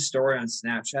team story on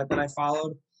Snapchat that I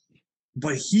followed,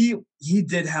 but he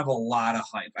did have a lot of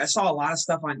hype. I saw a lot of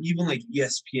stuff on even like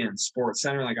ESPN Sports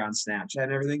Center, like on Snapchat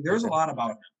and everything. There was a lot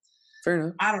about him. Fair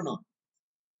enough. I don't know,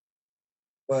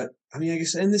 but I mean, I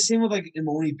guess, and the same with like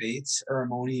Amani Bates. And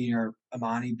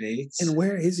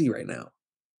where is he right now?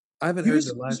 I haven't He heard was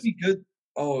the supposed last. to be good.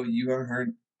 Oh, you haven't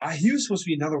heard? He was supposed to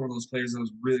be another one of those players that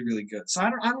was really, really good. So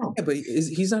I don't know. Yeah, but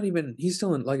he's not even. He's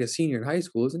still in like a senior in high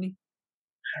school, isn't he?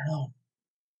 I don't know.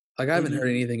 Like I haven't heard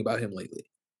anything about him lately.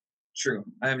 True.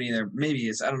 I haven't either. Maybe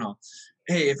it's. I don't know.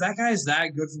 Hey, if that guy's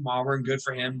that good from Auburn, good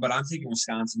for him. But I'm taking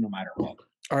Wisconsin no matter what.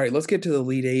 All right, let's get to the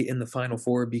Elite Eight and the Final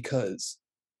Four because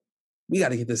we got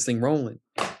to get this thing rolling.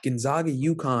 Gonzaga,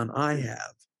 UConn, I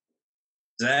have.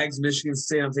 Zags, Michigan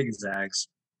State. I'm taking Zags.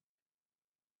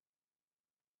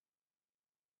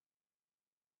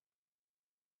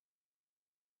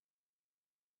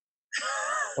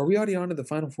 Are we already on to the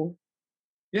Final Four?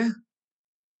 Yeah.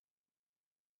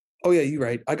 Oh yeah, you're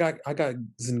right. I got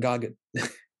Gonzaga.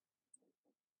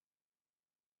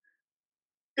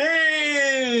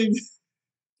 Dang!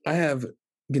 I have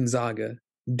Gonzaga.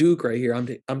 Duke right here.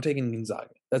 I'm taking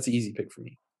Gonzaga. That's an easy pick for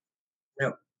me.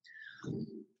 Yep.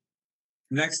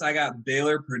 Next, I got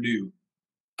Baylor, Purdue.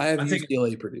 I have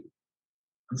UCLA, Purdue.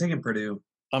 I'm taking Purdue.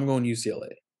 I'm going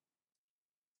UCLA.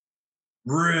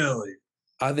 Really?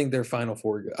 I think they're Final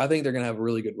Four good. I think they're going to have a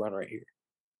really good run right here.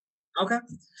 Okay.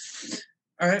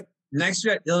 All right. Next,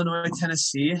 we got Illinois,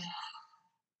 Tennessee.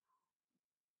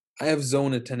 I have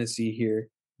Zona, Tennessee here,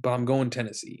 but I'm going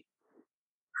Tennessee.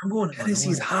 I'm going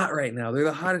Tennessee's Illinois. hot right now. They're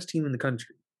the hottest team in the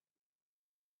country.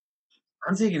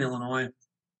 I'm taking Illinois.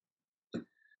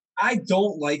 I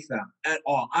don't like them at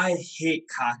all. I hate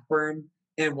Cockburn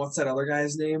and what's that other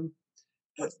guy's name?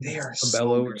 But they are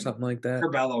Cabello or something like that.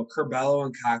 Curbelo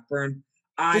and Cockburn.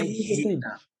 I hate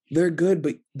them. They're good,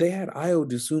 but they had Ayo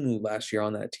Dosunmu last year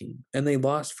on that team, and they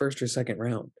lost first or second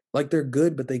round. Like, they're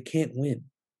good, but they can't win.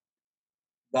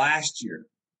 Last year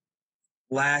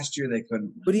they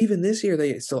couldn't win. But even this year,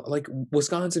 they still, like,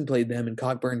 Wisconsin played them, and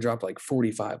Cockburn dropped, like,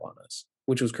 45 on us,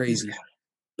 which was crazy.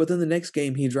 But then the next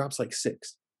game, he drops, like,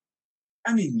 6.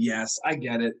 I mean, yes, I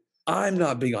get it. I'm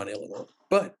not big on Illinois,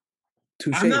 but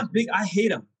touche. I'm not big. I hate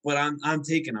them, but I'm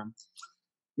taking them.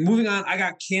 Moving on, I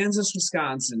got Kansas,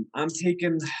 Wisconsin. I'm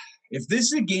taking – if this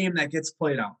is a game that gets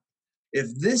played out, if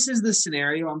this is the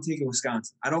scenario, I'm taking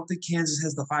Wisconsin. I don't think Kansas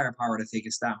has the firepower to take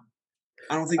us down.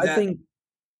 I think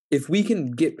if we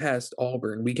can get past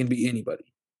Auburn, we can beat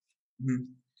anybody,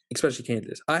 especially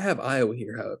Kansas. I have Iowa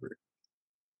here, however.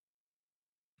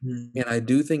 And I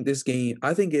do think this game –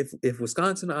 I think if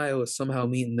Wisconsin and Iowa somehow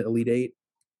meet in the Elite Eight,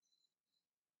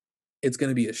 it's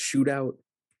going to be a shootout.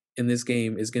 And this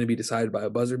game is going to be decided by a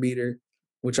buzzer beater,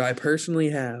 which I personally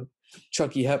have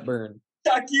Chucky Hepburn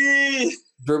Kentucky.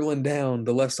 dribbling down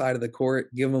the left side of the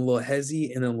court, give him a little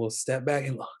hezzy, and then we'll step back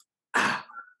and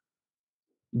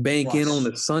bank in on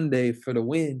the Sunday for the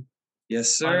win.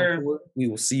 Yes, Final sir. Four, we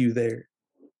will see you there.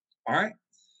 All right.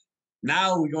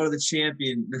 Now we go to the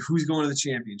champion. Who's going to the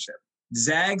championship?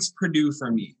 Zags, Purdue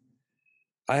for me.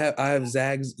 I have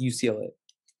Zags, UCLA.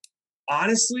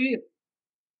 Honestly,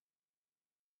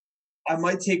 I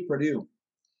might take Purdue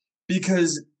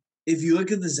because if you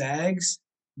look at the Zags,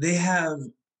 they have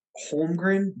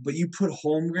Holmgren, but you put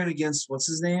Holmgren against what's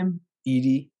his name?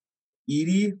 Edie.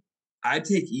 I'd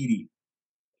take Edie.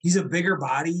 He's a bigger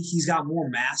body. He's got more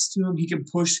mass to him. He can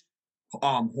push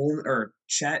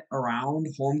Chet around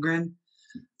Holmgren.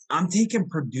 I'm taking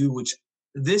Purdue, which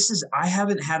I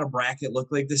haven't had a bracket look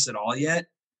like this at all yet.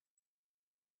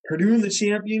 Purdue in the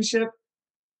championship.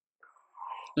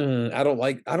 I don't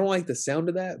like the sound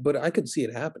of that, but I could see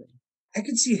it happening. I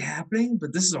could see it happening,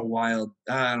 but this is a wild.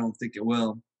 I don't think it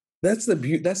will. That's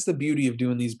the beauty of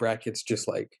doing these brackets just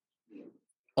like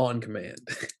on command.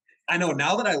 I know.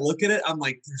 Now that I look at it, I'm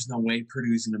like, there's no way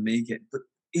Purdue's going to make it. But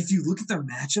if you look at their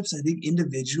matchups, I think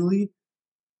individually,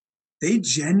 they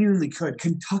genuinely could.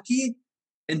 Kentucky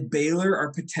and Baylor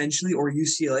are potentially, or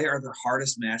UCLA are their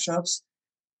hardest matchups.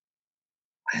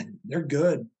 And they're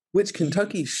good. Which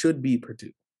Kentucky should be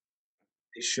Purdue.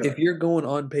 They should. If you're going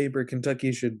on paper,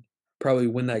 Kentucky should probably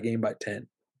win that game by 10.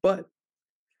 But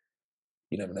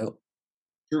you never know.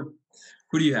 True.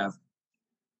 Who do you have?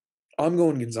 I'm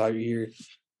going Gonzaga here.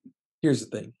 Here's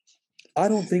the thing. I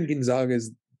don't think Gonzaga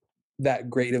is that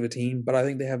great of a team, but I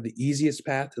think they have the easiest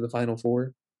path to the Final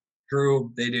Four.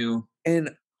 True, they do.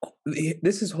 And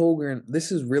this is Holmgren.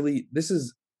 This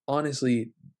is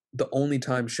honestly the only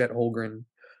time Chet Holmgren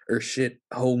or Shit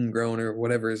Homegrown or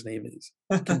whatever his name is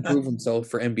can prove himself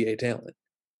for NBA talent.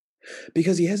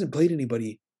 Because he hasn't played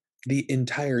anybody the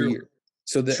entire year.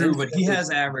 So but he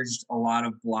has averaged a lot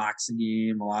of blocks a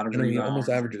game, a lot of rebounds. He almost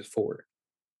averages 4.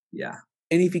 Yeah.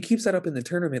 And if he keeps that up in the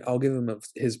tournament, I'll give him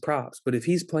his props. But if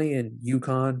he's playing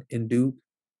UConn and Duke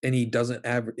and he doesn't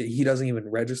even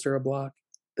register a block,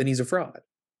 then he's a fraud.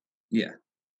 Yeah.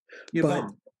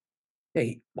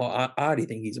 Hey, well, I already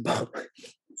think he's a bum.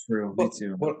 True, me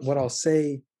too. What I'll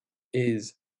say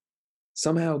is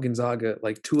somehow Gonzaga,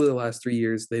 like 2 of the last 3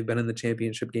 years, they've been in the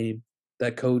championship game.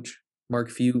 That coach, Mark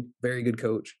Few, very good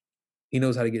coach. He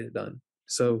knows how to get it done.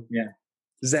 So yeah,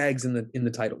 Zags in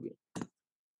the title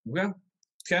game.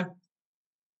 Okay.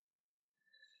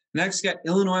 Next, got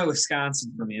Illinois,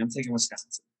 Wisconsin for me. I'm taking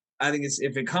Wisconsin. I think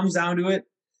if it comes down to it,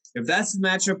 if that's the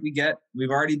matchup we get, we've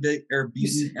already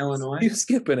beaten Illinois. You're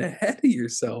skipping ahead of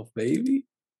yourself, baby.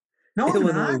 No, Illinois.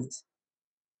 I'm not.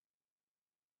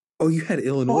 Oh, you had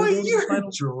Illinois. Oh, you're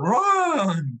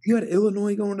drunk. You had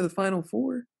Illinois going to the Final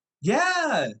Four?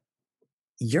 Yeah.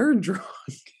 You're drunk.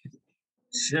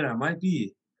 Shit, I might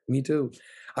be. Me too.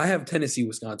 I have Tennessee,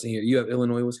 Wisconsin here. You have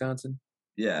Illinois, Wisconsin?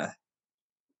 Yeah.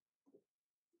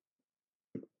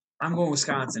 I'm going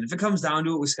Wisconsin. If it comes down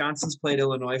to it, Wisconsin's played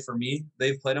Illinois for me.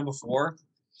 They've played them before.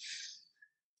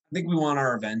 I think we want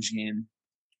our revenge game.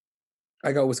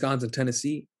 I got Wisconsin,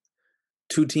 Tennessee.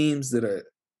 2 teams that are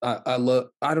I love.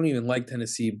 I don't even like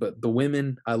Tennessee, but the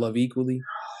women I love equally.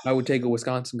 I would take a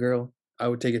Wisconsin girl. I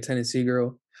would take a Tennessee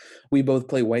girl. We both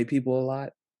play white people a lot,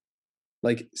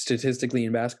 like statistically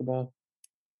in basketball.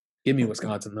 Give me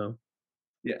Wisconsin, though.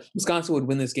 Yeah. Wisconsin would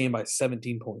win this game by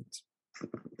 17 points.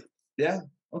 Yeah.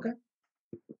 Okay.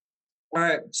 All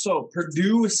right. So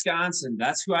Purdue, Wisconsin.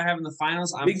 That's who I have in the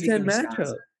finals. I'm Big Ten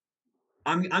Wisconsin.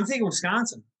 matchup. I'm taking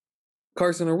Wisconsin.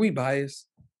 Carson, are we biased?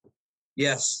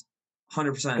 Yes.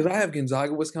 100%. Because I have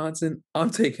Gonzaga, Wisconsin.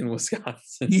 I'm taking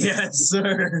Wisconsin. Yes,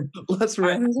 sir. Let's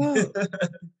wrap it up.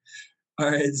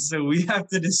 All right. So we have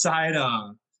to decide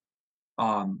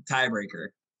tiebreaker.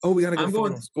 Oh, we got to go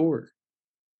final score.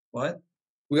 What?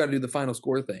 We got to do the final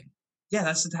score thing. Yeah,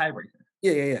 that's the tiebreaker.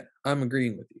 Yeah. I'm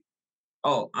agreeing with you.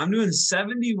 Oh, I'm doing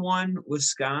 71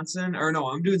 Wisconsin. Or no,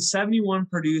 I'm doing 71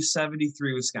 Purdue,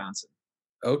 73 Wisconsin.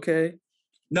 Okay.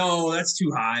 No, that's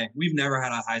too high. We've never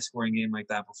had a high-scoring game like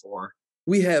that before.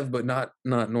 We have, but not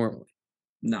normally.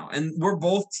 No, and we're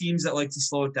both teams that like to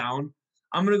slow it down.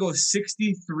 I'm going to go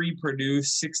 63 Purdue,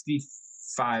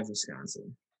 65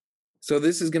 Wisconsin. So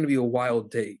this is going to be a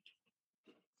wild take.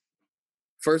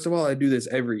 First of all, I do this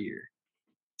every year.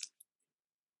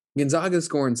 Gonzaga's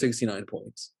scoring 69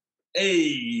 points.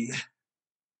 Hey.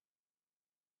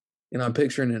 And I'm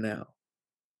picturing it now.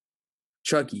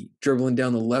 Chucky dribbling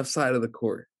down the left side of the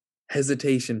court.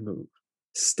 Hesitation move.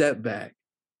 Step back.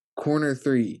 Corner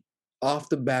 3. Off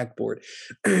the backboard.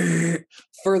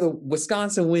 For the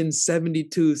Wisconsin wins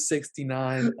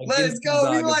 72-69. Let's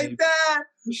go. We like that.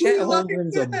 Chet We like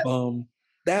Holmgren's a it. bum.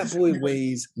 That boy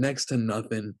weighs next to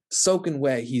nothing. Soaking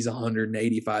wet, he's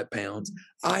 185 pounds.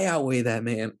 I outweigh that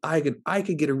man. I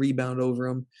could get a rebound over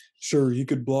him. Sure, he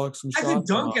could block some I shots. could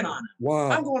dunk it on him. Wow.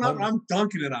 I'm going up and I'm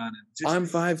dunking it on him. Just, I'm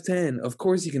 5'10". Of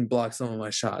course he can block some of my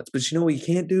shots. But you know what he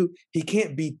can't do? He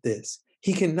can't beat this.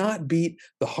 He cannot beat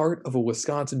the heart of a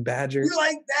Wisconsin Badger. we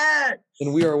like that.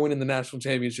 And we are winning the national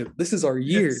championship. This is our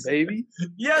year, Yes. baby.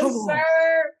 Yes, Come on. sir.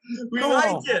 We Come like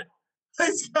on. it.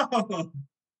 Let's go.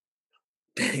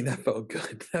 Dang, that felt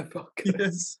good. That felt good.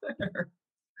 Yes, sir.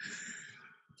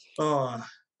 Oh,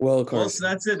 Well, well, Carson. so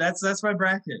that's it. That's my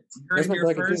bracket. You're That's in my here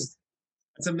bracket, too. first.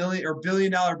 That's $1 million or $1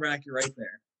 billion bracket right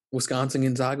there. Wisconsin,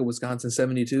 Gonzaga, Wisconsin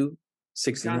 72,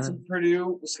 69. Wisconsin,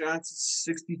 Purdue, Wisconsin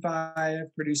 65,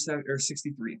 Purdue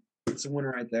 63. It's a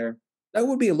winner right there. That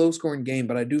would be a low scoring game,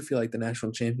 but I do feel like the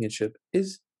national championship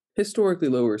is historically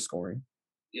lower scoring.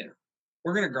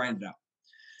 We're gonna grind it out.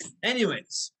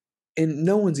 Anyways, And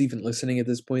no one's even listening at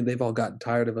this point. They've all gotten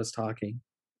tired of us talking.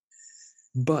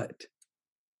 But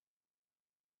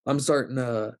I'm starting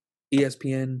a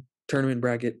ESPN tournament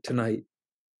bracket tonight.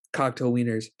 Cocktail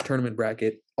Wieners tournament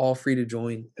bracket, all free to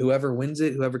join. Whoever wins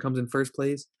it, whoever comes in first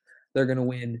place, they're going to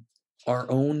win our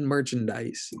own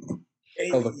merchandise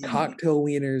of a Cocktail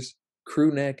Wieners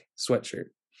crew neck sweatshirt.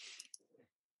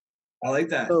 I like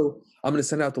that. So I'm going to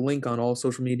send out the link on all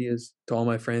social medias to all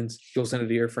my friends. You'll send it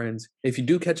to your friends. If you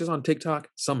do catch us on TikTok,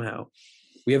 somehow,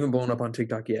 we haven't blown up on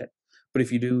TikTok yet, but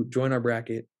if you do, join our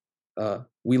bracket.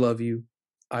 We love you.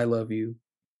 I love you.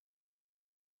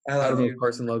 I I love don't know you. if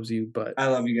Carson loves you, but I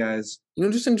love you guys.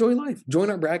 just enjoy life. Join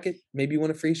our bracket. Maybe you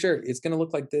win a free shirt. It's going to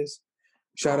look like this.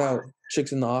 Shout out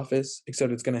Chicks in the Office,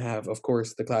 except it's going to have, of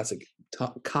course, the classic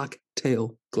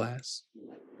cocktail glass.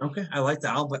 Okay, I like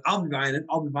that. I'll be buying it.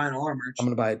 I'll be buying all our merch. I'm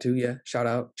going to buy it too, yeah. Shout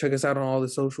out. Check us out on all the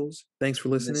socials. Thanks for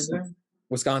listening. Yes, sir.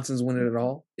 Wisconsin's winning it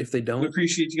all. If they We don't,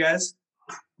 appreciate you guys.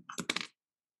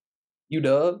 you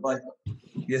dub.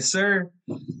 Yes, sir.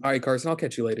 All right, Carson, I'll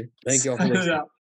catch you later. Thank you all for listening.